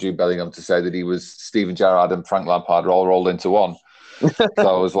pressure on Jude Bellingham to say that he was Steven Gerrard and Frank Lampard all rolled into one. So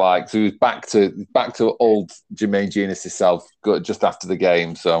I was like, so he was back to old Jermaine Genius himself just after the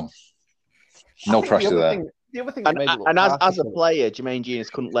game. So no pressure there. The other thing that made it look as a player, Jermaine Genius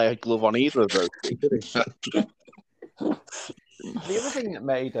couldn't lay a glove on either of those two, could he? The other thing that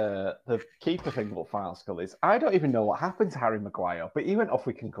made the keeper thing look farcical is I don't even know what happened to Harry Maguire, but he went off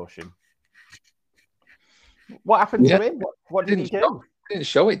with concussion. What happened to him? What did he do? They didn't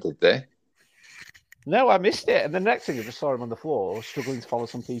show it, did they? No, I missed it. And the next thing I just saw him on the floor struggling to follow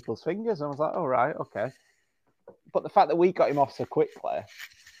some people's fingers. And I was like, oh, right, okay. But the fact that we got him off so quickly,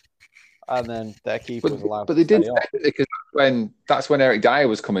 and then their keeper was allowed to stay off. Because that's when Eric Dyer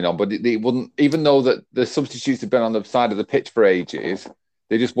was coming on, but they wouldn't, even though that the substitutes had been on the side of the pitch for ages,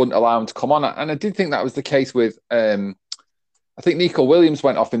 they just wouldn't allow him to come on. And I did think that was the case with, I think Nico Williams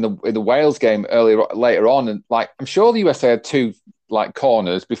went off in the Wales game later on, and like I'm sure the USA had two like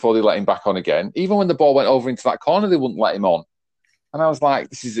corners before they let him back on again. Even when the ball went over into that corner, they wouldn't let him on. And I was like,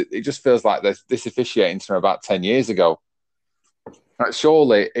 it just feels like this officiating from about 10 years ago. Like,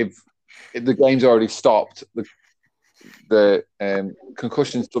 surely if the game's already stopped, the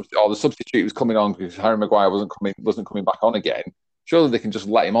concussion or the substitute was coming on because Harry Maguire wasn't coming back on again. Surely they can just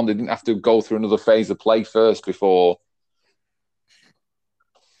let him on. They didn't have to go through another phase of play first before.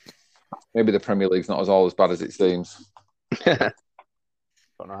 Maybe the Premier League's not all as bad as it seems.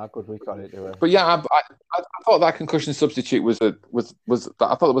 Don't know how good we got it doing. But yeah, I thought that concussion substitute was I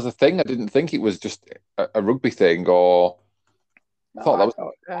thought it was a thing. I didn't think it was just a rugby thing or. I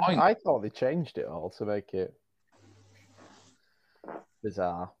thought they changed it all to make it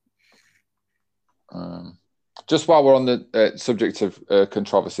bizarre. Just while we're on the subject of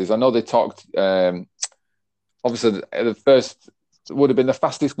controversies, I know they talked. Obviously, the first would have been the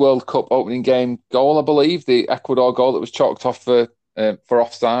fastest World Cup opening game goal, I believe, the Ecuador goal that was chalked off for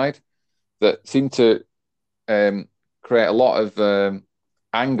offside. That seemed to create a lot of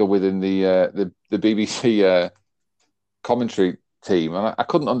anger within the BBC commentary team, and I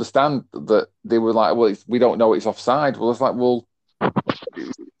couldn't understand that they were like, "Well, we don't know it's offside." Well, it's like, well,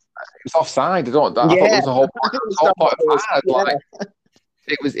 it's offside. I thought it was a whole point of like,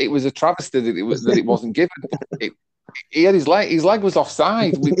 it was a travesty that it wasn't given. He had his leg was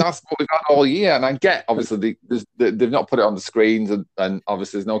offside. That's what we've had all year, and I get obviously they've not put it on the screens, and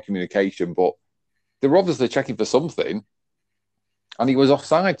obviously there's no communication, but they were obviously checking for something, and he was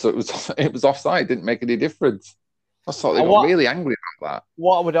offside, so it was offside. It didn't make any difference. I thought they got really angry about that.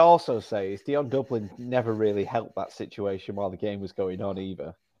 What I would also say is Dion Dublin never really helped that situation while the game was going on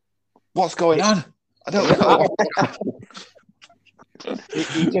either. What's going on? I don't know.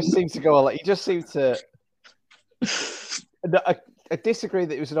 He just seemed to go. He just seemed to. I disagree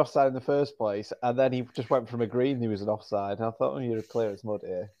that it was an offside in the first place, and then he just went from agreeing he was an offside. And I thought, you're clear as mud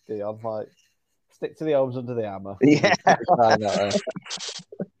here, Dion. Like, stick to the arms under the hammer. Yeah.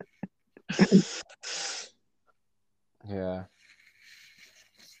 Yeah.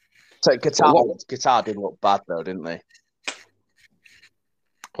 So Qatar didn't look bad though, didn't they?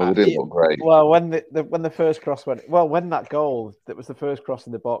 Well, they didn't look great. Well, when the first cross went, when that goal that was the first cross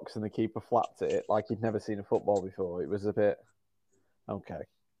in the box and the keeper flapped it like he'd never seen a football before, it was a bit okay.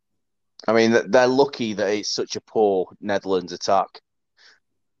 I mean, they're lucky that it's such a poor Netherlands attack.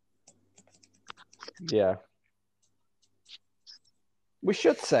 Yeah. We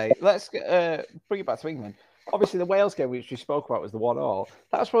should say, let's bring it back to England. Obviously, the Wales game, which we spoke about, was the 1-1.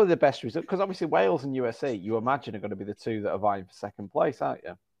 That was probably the best result because obviously Wales and USA, you imagine, are going to be the two that are vying for second place, aren't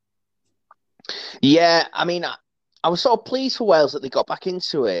you? Yeah, I mean, I was sort of pleased for Wales that they got back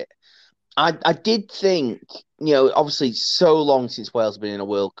into it. I did think, obviously, so long since Wales have been in a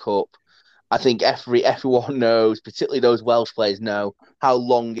World Cup. I think everyone knows, particularly those Welsh players know how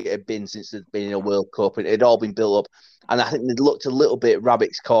long it had been since they'd been in a World Cup, and it had all been built up. And I think they'd looked a little bit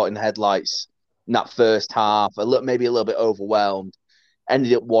rabbits caught in the headlights in that first half, maybe a little bit overwhelmed,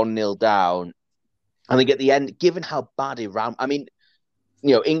 ended up 1-0 down. I think at the end, given how bad Iran, I mean,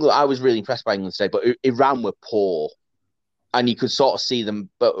 England, I was really impressed by England today, but Iran were poor. And you could sort of see them,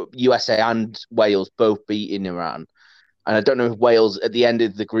 but USA and Wales both beating Iran. And I don't know if Wales, at the end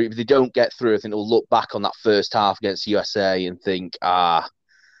of the group, if they don't get through, I think they'll look back on that first half against USA and think, they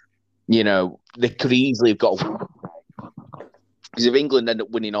could easily have got a win. Because if England end up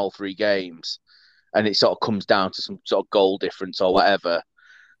winning all three games, and it sort of comes down to some sort of goal difference or whatever,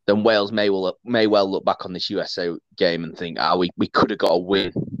 then Wales may well look back on this USA game and think, we could have got a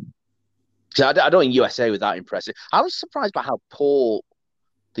win. So I don't think USA was that impressive. I was surprised by how poor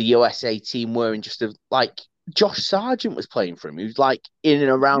the USA team were in just like Josh Sargent was playing for him. He was like in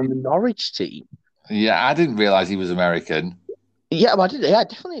and around the Norwich team. Yeah, I didn't realize he was American. Yeah, but I did. Yeah, I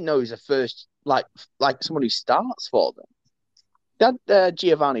definitely know he's a first like someone who starts for them. That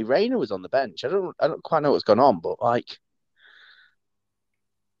Giovanni Reina was on the bench. I don't quite know what's gone on, but like,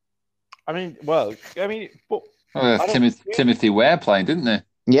 but Timothy Ware playing, didn't they?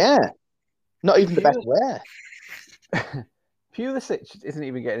 yeah, not even the best Ware. Pulisic isn't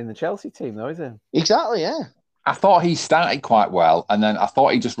even getting in the Chelsea team, though, is he? Exactly, yeah. I thought he started quite well, and then I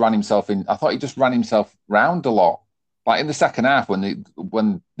thought he just ran himself round a lot. Like in the second half, when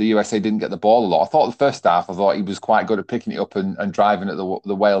the USA didn't get the ball a lot, I thought the first half, I thought he was quite good at picking it up and driving at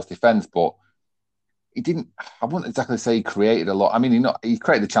the Wales defence, but he didn't. I wouldn't exactly say he created a lot. I mean, he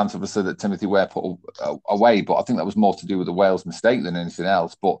created the chance, obviously, that Timothy Ware put away, but I think that was more to do with the Wales mistake than anything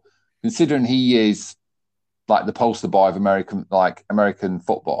else. But considering he is like the poster boy of American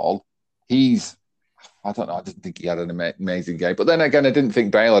football, I don't know. I didn't think he had an amazing game. But then again, I didn't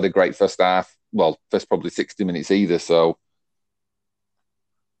think Bale had a great first half. Well, first probably 60 minutes either. So,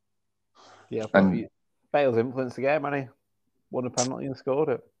 yeah, Bale's influenced the game, and he won a penalty and scored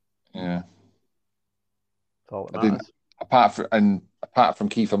it. Yeah, that's all that matters. Apart from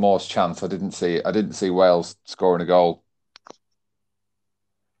Kiefer Moore's chance, I didn't see Wales scoring a goal.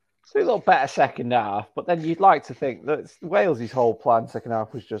 So a little better second half, but then you'd like to think that Wales' whole plan second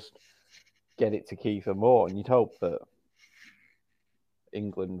half was just get it to Kiefer Moore, and you'd hope that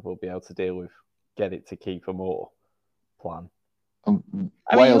England will be able to deal with get it to Kiefer Moore plan.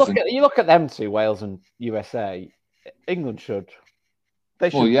 You look at them two, Wales and USA. England should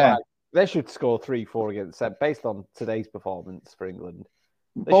score 3-4 against them based on today's performance for England.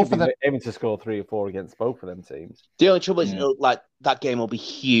 They should be aiming to score 3 or 4 against both of them teams. The only trouble is, like that game will be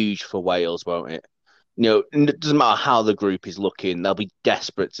huge for Wales, won't it? It doesn't matter how the group is looking; they'll be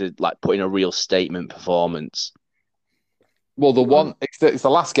desperate to like put in a real statement performance. Well, it's the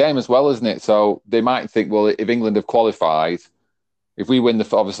last game as well, isn't it? So they might think, well, if England have qualified, if we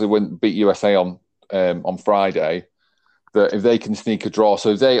beat USA on Friday, that if they can sneak a draw,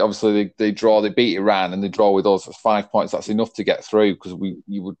 so if they draw, they beat Iran and they draw with us, that's 5 points. That's enough to get through because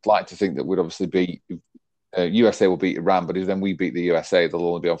you would like to think that we'd obviously beat USA will beat Iran, but if then we beat the USA, they'll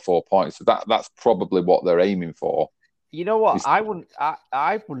only be on 4 points. So that's probably what they're aiming for. You know what? I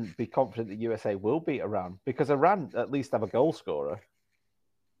wouldn't be confident that USA will beat Iran because Iran at least have a goal scorer.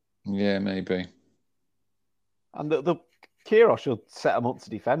 Yeah, maybe. And the Kiro should set them up to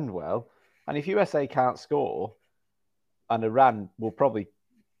defend well. And if USA can't score, and Iran will probably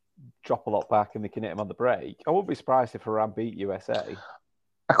drop a lot back and they can hit them on the break, I wouldn't be surprised if Iran beat USA.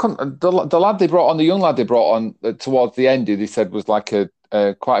 I couldn't. The lad they brought on, the young lad they brought on towards the end, who they said was like a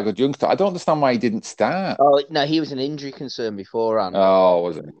quite a good youngster. I don't understand why he didn't start. Oh no, he was an injury concern beforehand. Oh,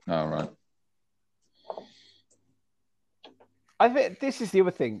 was it? Oh, right. I think this is the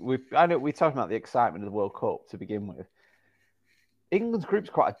other thing. I know we're talking about the excitement of the World Cup to begin with. England's group's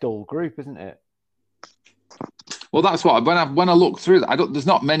quite a dull group, isn't it? Well, that's what when I look through that, there's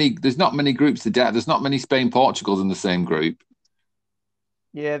not many groups today. There's not many Spain, Portugals in the same group.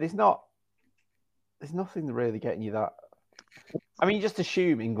 Yeah, there's nothing really getting you that. I mean, you just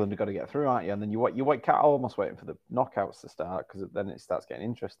assume England are going to get through, aren't you? And then you almost waiting for the knockouts to start because then it starts getting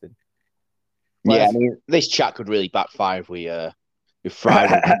interesting. Yeah, I mean, this chat could really backfire if we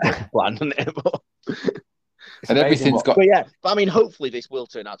Friday plan on it. And everything's got. But yeah, I mean, hopefully this will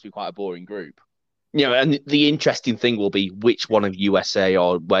turn out to be quite a boring group. And the interesting thing will be which one of USA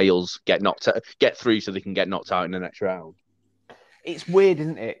or Wales get through so they can get knocked out in the next round. It's weird,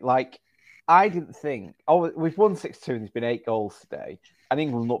 isn't it? Like, I didn't think... we've won 6-2 and there's been 8 goals today, and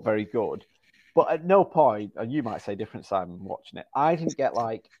England looked very good. But at no point, and you might say different, Simon, watching it, I didn't get,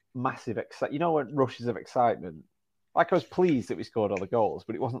 like, massive excitement. You know, when rushes of excitement? Like, I was pleased that we scored all the goals,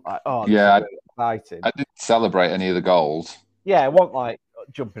 but it wasn't like, this is really exciting. I didn't celebrate any of the goals. Yeah, it wasn't, like,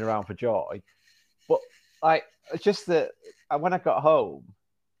 jumping around for joy. But, like, it's just that when I got home,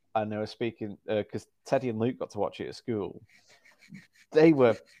 and they were speaking, because Teddy and Luke got to watch it at school, they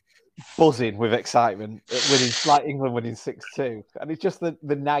were buzzing with excitement at England winning 6-2. And it's just the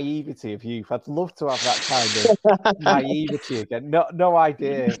naivety of youth. I'd love to have that kind of naivety again. No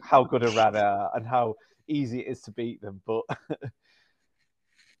idea how good Iran are and how easy it is to beat them. But,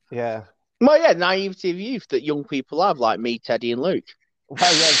 yeah. Well, yeah, naivety of youth that young people have, like me, Teddy and Luke. Well,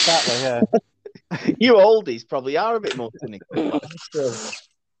 yeah, exactly, yeah. You oldies probably are a bit more cynical.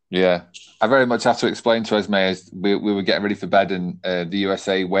 Yeah, I very much have to explain to Esme as we were getting ready for bed and the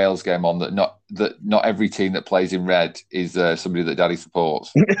USA Wales game on that not every team that plays in red is somebody that Daddy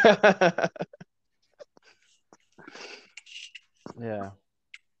supports. Yeah,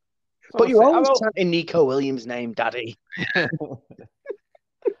 But you're always chanting Nico Williams' name, Daddy.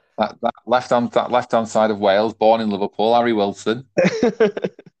 That left hand side of Wales, born in Liverpool, Harry Wilson.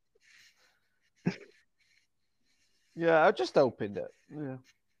 Yeah, I just opened it. Yeah.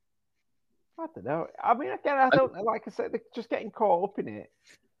 I don't know. I mean, again, I don't know. Like I said, they're just getting caught up in it.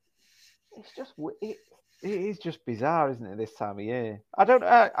 It's just it is just bizarre, isn't it? This time of year, I don't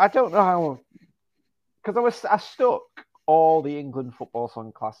know how, because I stuck all the England football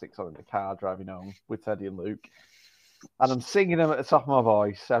song classics on in the car driving home with Teddy and Luke, and I'm singing them at the top of my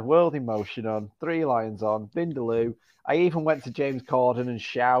voice. I had World in Motion on, Three Lions on, Vindaloo. I even went to James Corden and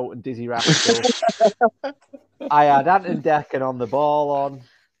Shout and Dizzy Rascal. I had Anton Decken on the ball on.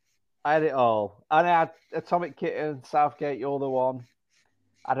 I had it all. And I had Atomic Kitten, Southgate, You're the One.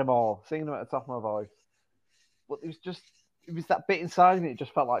 I had them all, singing them at the top of my voice. But it was that bit inside me, it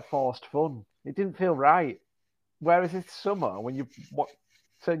just felt like forced fun. It didn't feel right. Whereas this summer, when you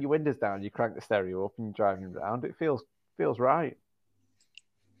turn your windows down, you crank the stereo up and you're driving around, it feels right.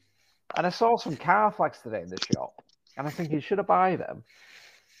 And I saw some car flags today in the shop, and I'm thinking, should I buy them?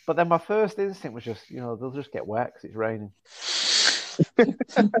 But then my first instinct was just, they'll just get wet because it's raining.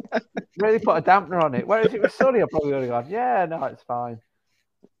 Really put a dampener on it. Whereas if it was sunny, I probably would have gone, yeah, no, it's fine.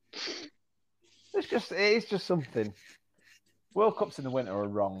 It's just something. World Cups in the winter are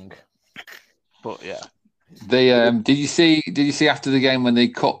wrong. But yeah. Did you see after the game when they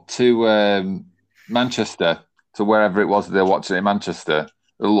cut to Manchester, to wherever it was they were watching in Manchester?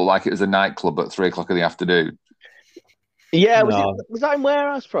 It looked like it was a nightclub at 3:00 in the afternoon. Yeah, was that in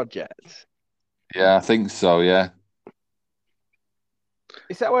Warehouse Project? Yeah, I think so. Yeah.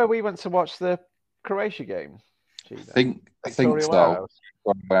 Is that where we went to watch the Croatia game? I think so.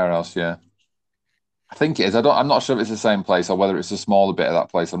 Warehouse, yeah. I think it is. I'm not sure if it's the same place or whether it's a smaller bit of that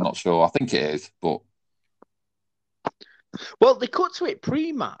place. I'm not sure. I think it is, but. Well, they cut to it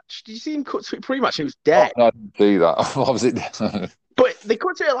pre-match. Did you see him cut to it pre-match? He was dead. Oh, no, I didn't see that. What was it? But they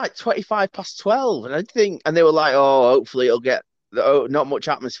cut to it like 12:25, and they were like, "Oh, hopefully it'll get not much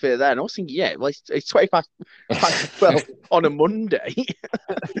atmosphere there." And I was thinking, yeah, well, it's 12:25 on a Monday.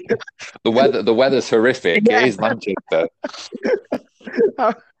 The weather's horrific. Yeah. It is Manchester.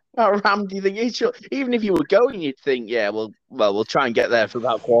 How rammed do you think it should? Even if you were going, you'd think, yeah, we'll try and get there for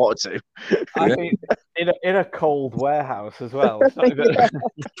about 1:45. I think in a cold warehouse as well.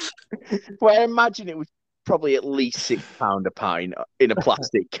 Well, I imagine it was probably at least £6 a pint in a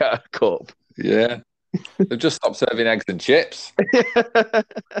plastic cup. Yeah, they've just stopped serving eggs and chips.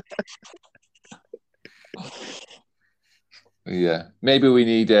 Yeah, maybe we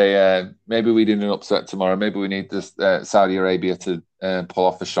need an upset tomorrow. Maybe we need this Saudi Arabia to pull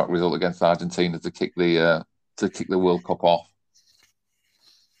off a shock result against Argentina to kick the World Cup off.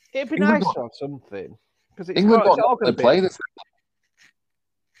 It'd be nice to have something because England don't normally play this.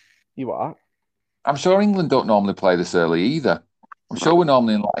 You are? I'm sure England don't normally play this early either. I'm sure we're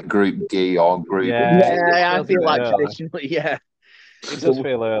normally in like Group D or Group. Yeah, I feel like traditionally, yeah, it does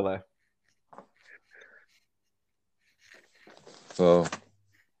feel early. So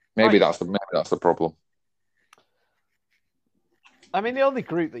maybe that's the problem. I mean, the only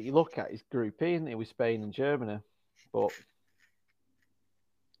group that you look at is Group E, isn't it, with Spain and Germany, but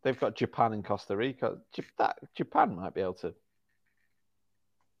they've got Japan and Costa Rica. Japan might be able to.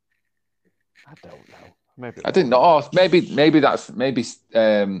 I don't know. Maybe I didn't know. Oh, maybe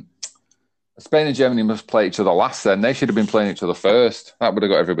Spain and Germany must play each other last. Then they should have been playing each other first. That would have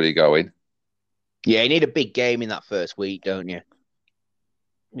got everybody going. Yeah, you need a big game in that first week, don't you?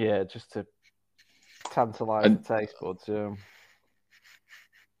 Yeah, just to tantalise the taste buds.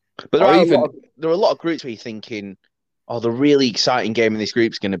 But there are a lot of groups where you're thinking, oh, the really exciting game in this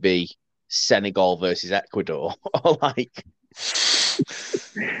group is going to be Senegal versus Ecuador, or like,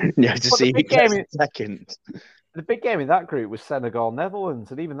 to see who gets second. The big game in that group was Senegal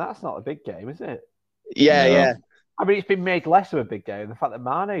Netherlands, and even that's not a big game, is it? Yeah, no. Yeah. I mean, it's been made less of a big game. The fact that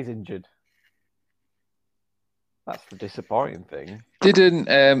Mane's injured. That's the disappointing thing.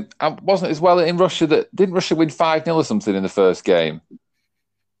 Wasn't as well in Russia didn't Russia win 5-0 or something in the first game?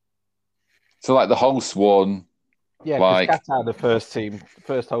 So like the hosts won. Yeah, because Qatar are the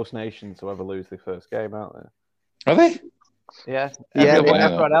first host nation to ever lose their first game, aren't they? Are they? Yeah.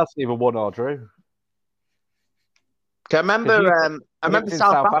 Everyone else either won or drew. I remember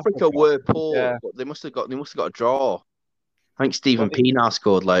South Africa were poor, but they must have got a draw. I think Stephen Pienaar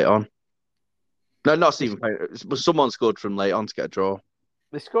scored late on. No, not Stephen Pienaar, but someone scored from late on to get a draw.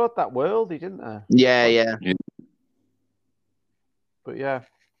 They scored that worldie, didn't they? Yeah. But yeah.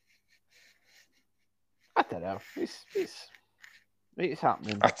 I don't know. It's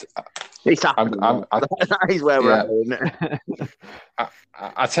happening. It's happening. That is where we're at, isn't it?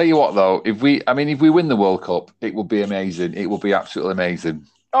 I tell you what, though, if we win the World Cup, it will be amazing. It will be absolutely amazing.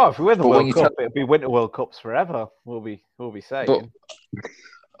 Oh, if we win the World Cup, it'll be Winter World Cups forever. We'll be saying. But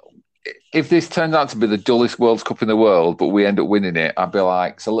if this turns out to be the dullest World Cup in the world, but we end up winning it, I'd be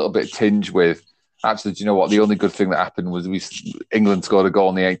like, it's a little bit tinged with. Actually, do you know what? The only good thing that happened was England scored a goal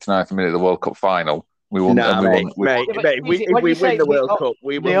in the 89th minute of the World Cup final. We won. Mate, if we win the World Cup,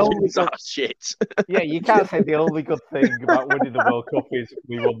 we will lose our shit. Yeah, you can't say the only good thing about winning the World Cup is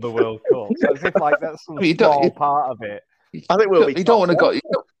we won the World Cup. As if like that's some small part of it. I think we'll be. You don't want to go.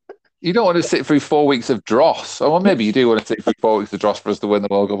 You don't want to sit through 4 weeks of dross. Or maybe you do want to sit through 4 weeks of dross for us to win the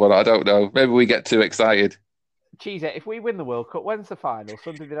World Cup. But I don't know. Maybe we get too excited. Cheese it. If we win the World Cup, when's the final?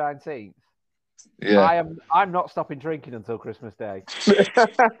 Sunday the 19th. Yeah. I'm not stopping drinking until Christmas Day.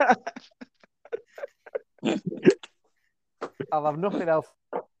 I'll have nothing else.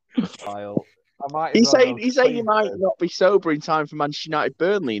 He's saying you might not be sober in time for Manchester United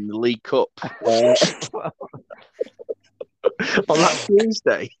Burnley in the League Cup on that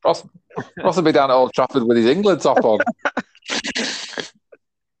Tuesday. Ross will be down at Old Trafford with his England top on,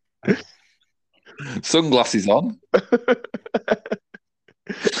 sunglasses on.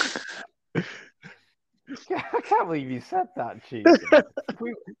 I can't believe you said that, Cheese.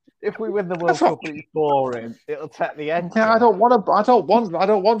 If we win the World Cup, it's boring. It'll take the end. Yeah, I don't want 4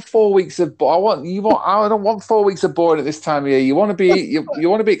 weeks of. I don't want 4 weeks of boring at this time of year. You want to be. You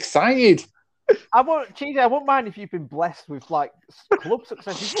want to be excited. I won't mind if you've been blessed with like club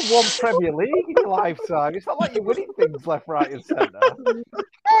success. You've won Premier League in your lifetime. It's not like you're winning things left, right, and centre.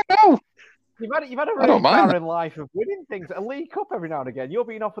 No. You've had a really barren life of winning things. A League Cup every now and again. You're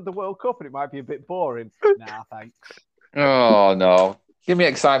being offered the World Cup, and it might be a bit boring. Nah, thanks. Oh no. Give me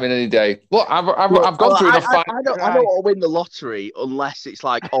excitement any day. Look, I've gone through enough. I don't want to win the lottery unless it's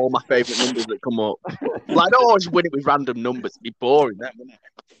like all my favourite numbers that come up. Like, I don't always win it with random numbers. It'd be boring, that wouldn't it?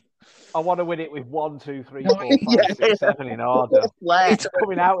 I want to win it with 1, 2, 3, 4, 5, 6, 7 in order. It's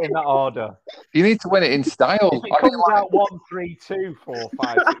coming out in that order. You need to win it in style. If it comes out 1, 3, 2, 4,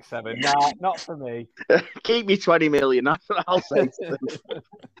 5, 6, 7. Nah, not for me. Keep me 20 million. That's what I'll say to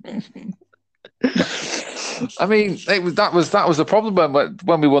them. I mean, that was the problem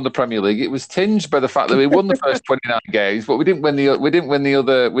when we won the Premier League. It was tinged by the fact that we won the first 29 games, but we didn't win the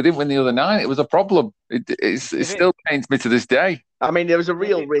other 9. It was a problem. It still pains me to this day. I mean, there was a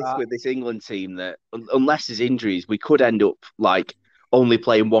real risk with this England team that unless there's injuries, we could end up like only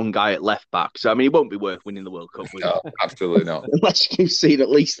playing one guy at left back. So I mean, it won't be worth winning the World Cup. No, absolutely not. Unless you've seen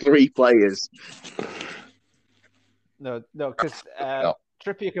at least 3 players. No, because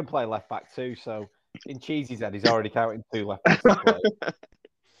Trippier can play left back too. So in Cheesy's head, he's already counting 2 left backs to play.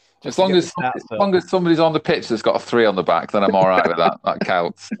 As long as somebody's on the pitch that's got a 3 on the back, then I'm all right with that. That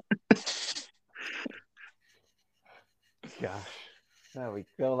counts. Gosh, there we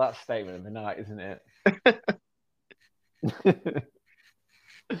go. That statement of the night, isn't it?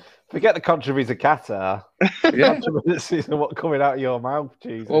 Forget the controversies of Qatar. Yeah. Controversies of what's coming out of your mouth,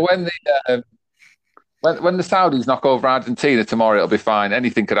 Jesus. Well, when the Saudis knock over Argentina tomorrow, it'll be fine.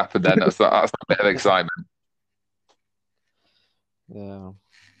 Anything could happen then. That's a bit of excitement. Yeah.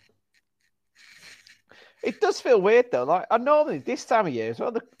 It does feel weird though. Like I normally this time of year as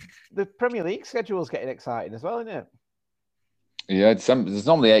well, the Premier League schedule is getting exciting as well, isn't it? Yeah, December. There's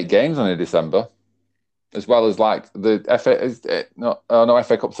normally 8 games on in December, as well as like the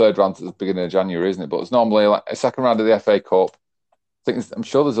FA Cup third round at the beginning of January, isn't it? But it's normally like a second round of the FA Cup. I'm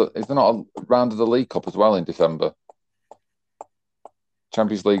sure is there not a round of the League Cup as well in December?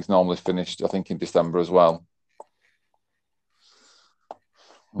 Champions League's normally finished, I think, in December as well.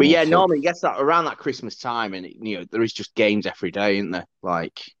 But yeah, normally it gets that around that Christmas time, and there is just games every day, isn't there?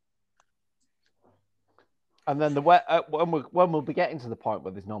 Like, and then when we'll be getting to the point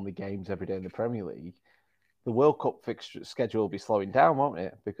where there's normally games every day in the Premier League, the World Cup fixture schedule will be slowing down, won't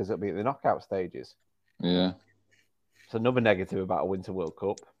it? Because it'll be at the knockout stages. Yeah. It's another negative about a Winter World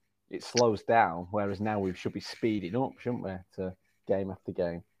Cup. It slows down, whereas now we should be speeding up, shouldn't we? To game after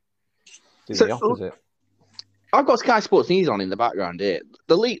game. Do the opposite. I've got Sky Sports News on in the background here.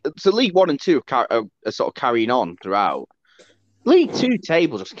 League 1 and 2 are sort of carrying on throughout. League 2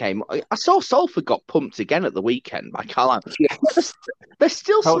 table just came. I saw Salford got pumped again at the weekend by Carlisle. They're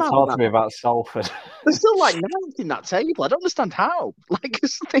still Don't talk to me about Salford. They're still like 9th in that table. I don't understand how. Like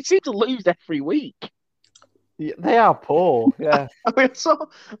they seem to lose every week. Yeah, they are poor. Yeah. I mean, I saw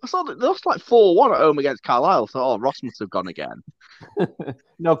that they lost like 4-1 at home against Carlisle. I thought, Ross must have gone again.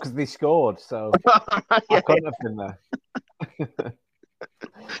 No, because they scored, so I couldn't have been there.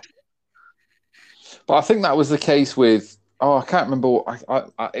 But I think that was the case with Oh, I can't remember.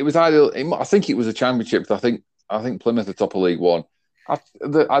 It was either. I think it was a championship. I think Plymouth are top of League One.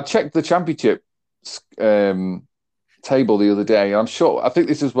 I checked the championship table the other day. I'm sure. I think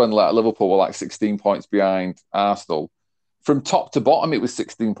this is when Liverpool were like 16 points behind Arsenal. From top to bottom, it was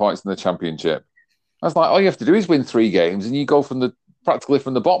 16 points in the championship. I was like, all you have to do is win 3 games, and you go practically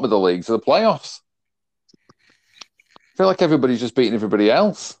from the bottom of the league to the playoffs. I feel like everybody's just beating everybody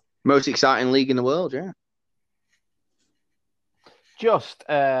else. Most exciting league in the world, yeah. Just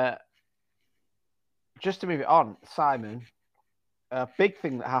to move it on, Simon, a big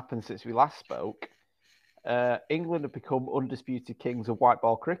thing that happened since we last spoke, England have become undisputed kings of white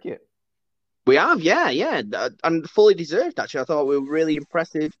ball cricket. We have, yeah. And fully deserved, actually. I thought we were really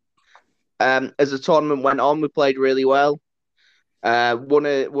impressive. As the tournament went on, we played really well. Won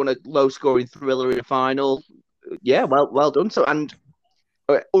a low-scoring thriller in the final. Yeah, well done. So, and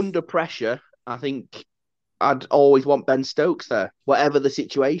under pressure, I think I'd always want Ben Stokes there, whatever the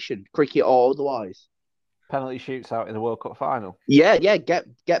situation, cricket or otherwise. Penalty shoots out in the World Cup final. Yeah,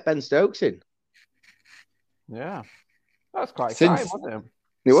 get Ben Stokes in. Yeah, that's quite exciting, wasn't it?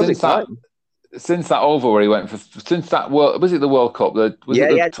 It was exciting. Since that over where he went for, since that was it the World Cup? Was it the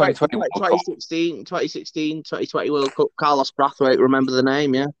 2020 World Cup? 2020 World Cup. Carlos Brathwaite, remember the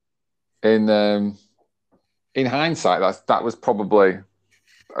name? Yeah. In hindsight, that was probably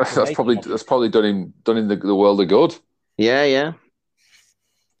that's probably done him the world of good. Yeah.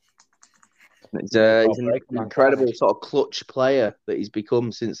 He's an incredible sort of clutch player that he's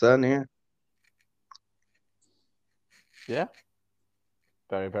become since then. Yeah. Yeah.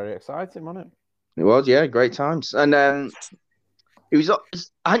 Very, very exciting, wasn't it? It was, yeah, great times. And it was.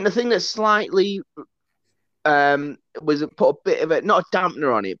 I think the thing that slightly was put a bit of not a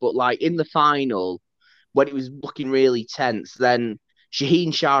dampener on it, but like in the final when it was looking really tense, then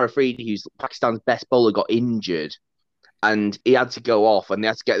Shaheen Shah Afridi, who's Pakistan's best bowler, got injured, and he had to go off, and they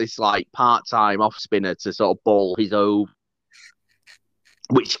had to get this like part-time off spinner to sort of bowl his own,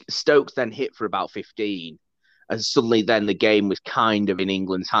 which Stokes then hit for about 15. And suddenly then the game was kind of in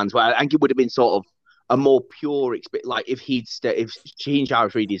England's hands. Well, I think it would have been sort of a more pure experience. Like if Shaheen Shah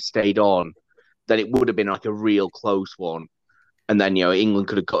Afridi had stayed on, then it would have been like a real close one. And then, England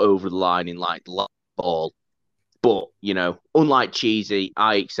could have got over the line in like the last ball. But, unlike Cheesy,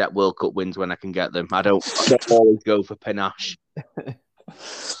 I accept World Cup wins when I can get them. I don't always go for panache.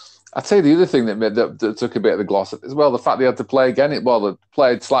 I'd say the other thing that took a bit of the gloss as well, the fact they had to play again. They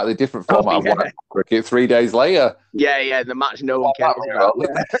played slightly different format of cricket 3 days later. Yeah, the match no one cares about.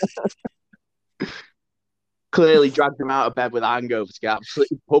 Yeah. Clearly dragged them out of bed with hangovers to get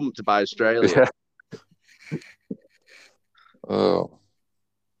absolutely pumped by Australia. Yeah. Oh.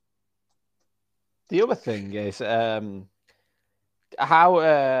 The other thing is how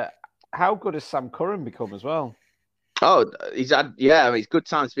good has Sam Curran become as well? Oh, he's good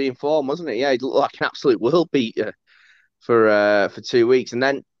time to be in form, wasn't it? Yeah, he looked like an absolute world beater for 2 weeks. And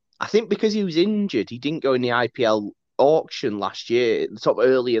then I think because he was injured, he didn't go in the IPL auction last year, sort of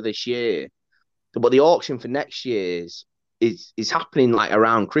earlier this year. But the auction for next year's is happening like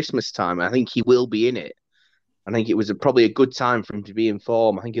around Christmas time. I think he will be in it. I think it was probably a good time for him to be in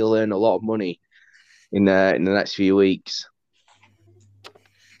form. I think he'll earn a lot of money in the next few weeks.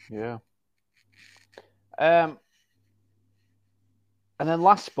 Yeah. And then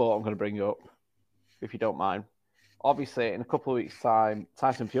last sport I'm going to bring up, if you don't mind. Obviously, in a couple of weeks' time,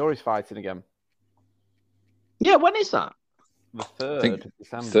 Tyson Fury's fighting again. Yeah, when is that? The 3rd of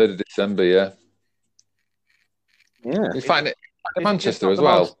December. 3rd of December, yeah. Yeah. He's fighting at Manchester as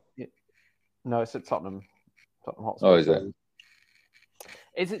well. No, it's at Tottenham. Tottenham Hotspur. Oh, is it?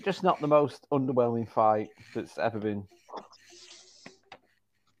 Is it just not the most underwhelming fight that's ever been?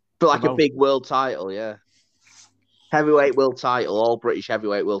 But like a big world title, yeah. Heavyweight world title, all British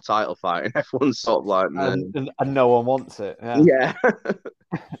heavyweight world title fight, and everyone's sort of like, and no one wants it. Yeah.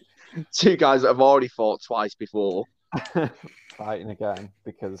 Two guys that have already fought twice before. Fighting again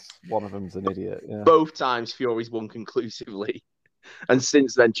because one of them's an idiot. Yeah. Both times Fury's won conclusively. And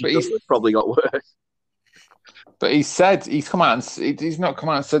since then, he's probably got worse. But he's come out and he's not come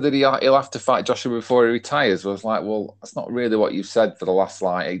out and said that he'll have to fight Joshua before he retires. I was like, well, that's not really what you've said for the last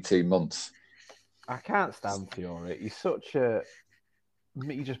 18 months. I can't stand Fury. He's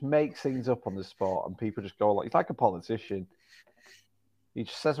he just makes things up on the spot, and people just go he's like a politician. He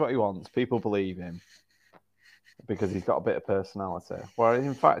just says what he wants. People believe him because he's got a bit of personality. Whereas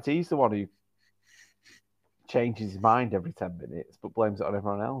in fact, he's the one who changes his mind every 10 minutes, but blames it on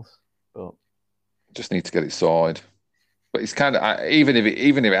everyone else. But just need to get it sorted. But it's kind of even if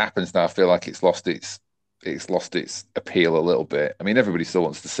it happens now, I feel like it's lost its appeal a little bit. I mean, everybody still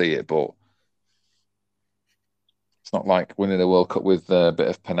wants to see it, but It's not like winning the World Cup with a bit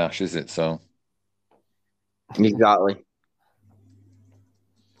of panache, is it? So Exactly.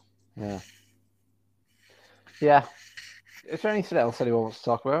 Yeah. Yeah. Is there anything else anyone wants to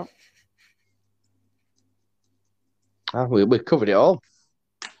talk about? We've covered it all.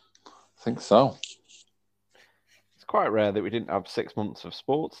 I think so. It's quite rare that we didn't have 6 months of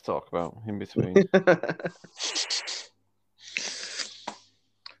sport to talk about in between.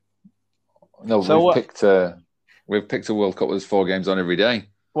 No, So we've picked a World Cup with 4 games on every day.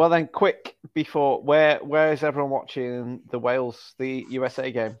 Well, then, quick before, where is everyone watching the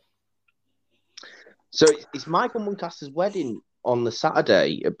USA game? So it's Michael Muncaster's wedding on the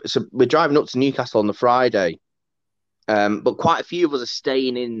Saturday. So we're driving up to Newcastle on the Friday. But quite a few of us are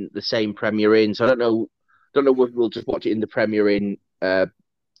staying in the same Premier Inn. So I don't know whether we'll just watch it in the Premier Inn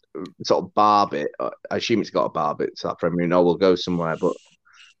sort of bar bit. I assume it's got a bar bit to that Premier Inn, or we'll go somewhere. But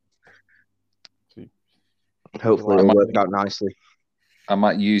hopefully it'll work out nicely. I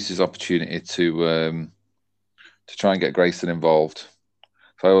might use this opportunity to try and get Grayson involved.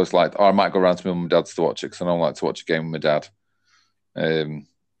 So I always I might go around to my mum and dad's to watch it because I don't like to watch a game with my dad. And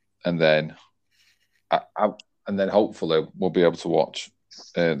then hopefully we'll be able to watch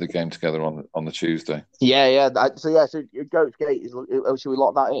the game together on the Tuesday. Yeah. So Goats Gate is. Should we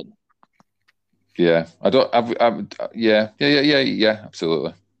lock that in? Yeah, yeah,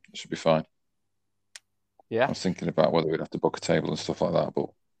 absolutely. It should be fine. Yeah. I was thinking about whether we'd have to book a table and stuff like that, but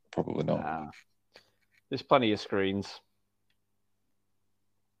probably not. There's plenty of screens.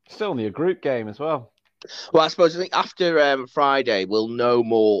 Still only a group game as well. Well, I think after Friday we'll know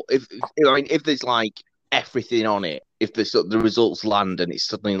more. If there's like everything on it, if the results land and it's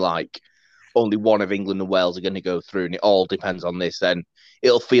suddenly like only one of England and Wales are going to go through, and it all depends on this, then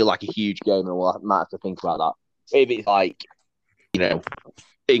it'll feel like a huge game, and we'll might have to think about that. If it's like,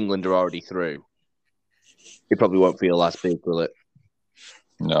 England are already through, it probably won't feel as big, will it?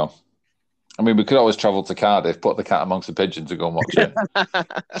 No. I mean, we could always travel to Cardiff, put the cat amongst the pigeons and go and watch it.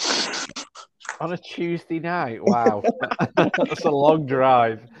 On a Tuesday night? Wow. That's a long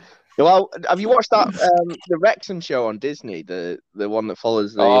drive. Well, have you watched that the Wrexham show on Disney, the one that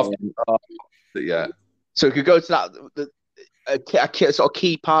follows the... yeah. So we could go to that. A sort of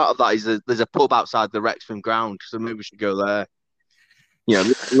key part of that is there's a pub outside the Wrexham ground, so maybe we should go there.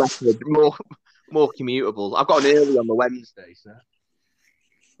 More commutable. I've got an early on the Wednesday, so...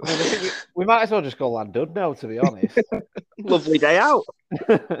 I think we might as well just go Llandudno, to be honest. Lovely day out.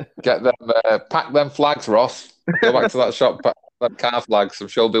 Get them, pack them flags, Ross. Go back to that shop, pack them car flags. I'm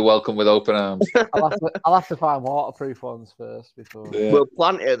sure they'll be welcome with open arms. I'll have to find waterproof ones first before. Yeah. We'll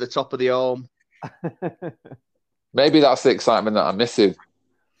plant it at the top of the home. Maybe that's the excitement that I'm missing.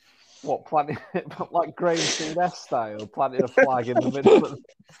 What, planting like Graham Souness style, planting a flag in the middle of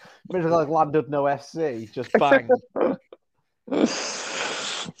like Llandudno FC, just bang.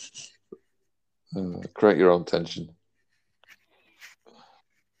 Create your own tension.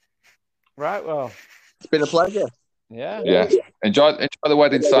 Right, well, it's been a pleasure. Yeah. Enjoy the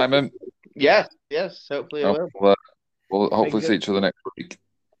wedding, Simon. Yes. Hopefully, I will. We'll hopefully see each other next week.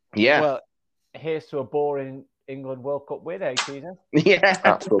 Yeah. Well, here's to a boring England World Cup win, Keena? Yeah.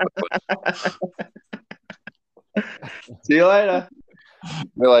 Absolutely. See you later. See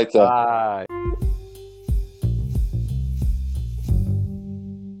you later. Bye.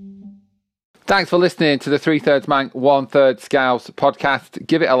 Thanks for listening to the 3/3 Manc 1/3 Scouse podcast.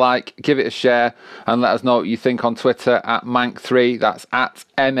 Give it a like, give it a share, and let us know what you think on Twitter at Manc3. That's at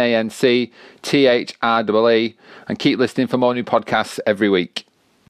MANCTHREE. And keep listening for more new podcasts every week.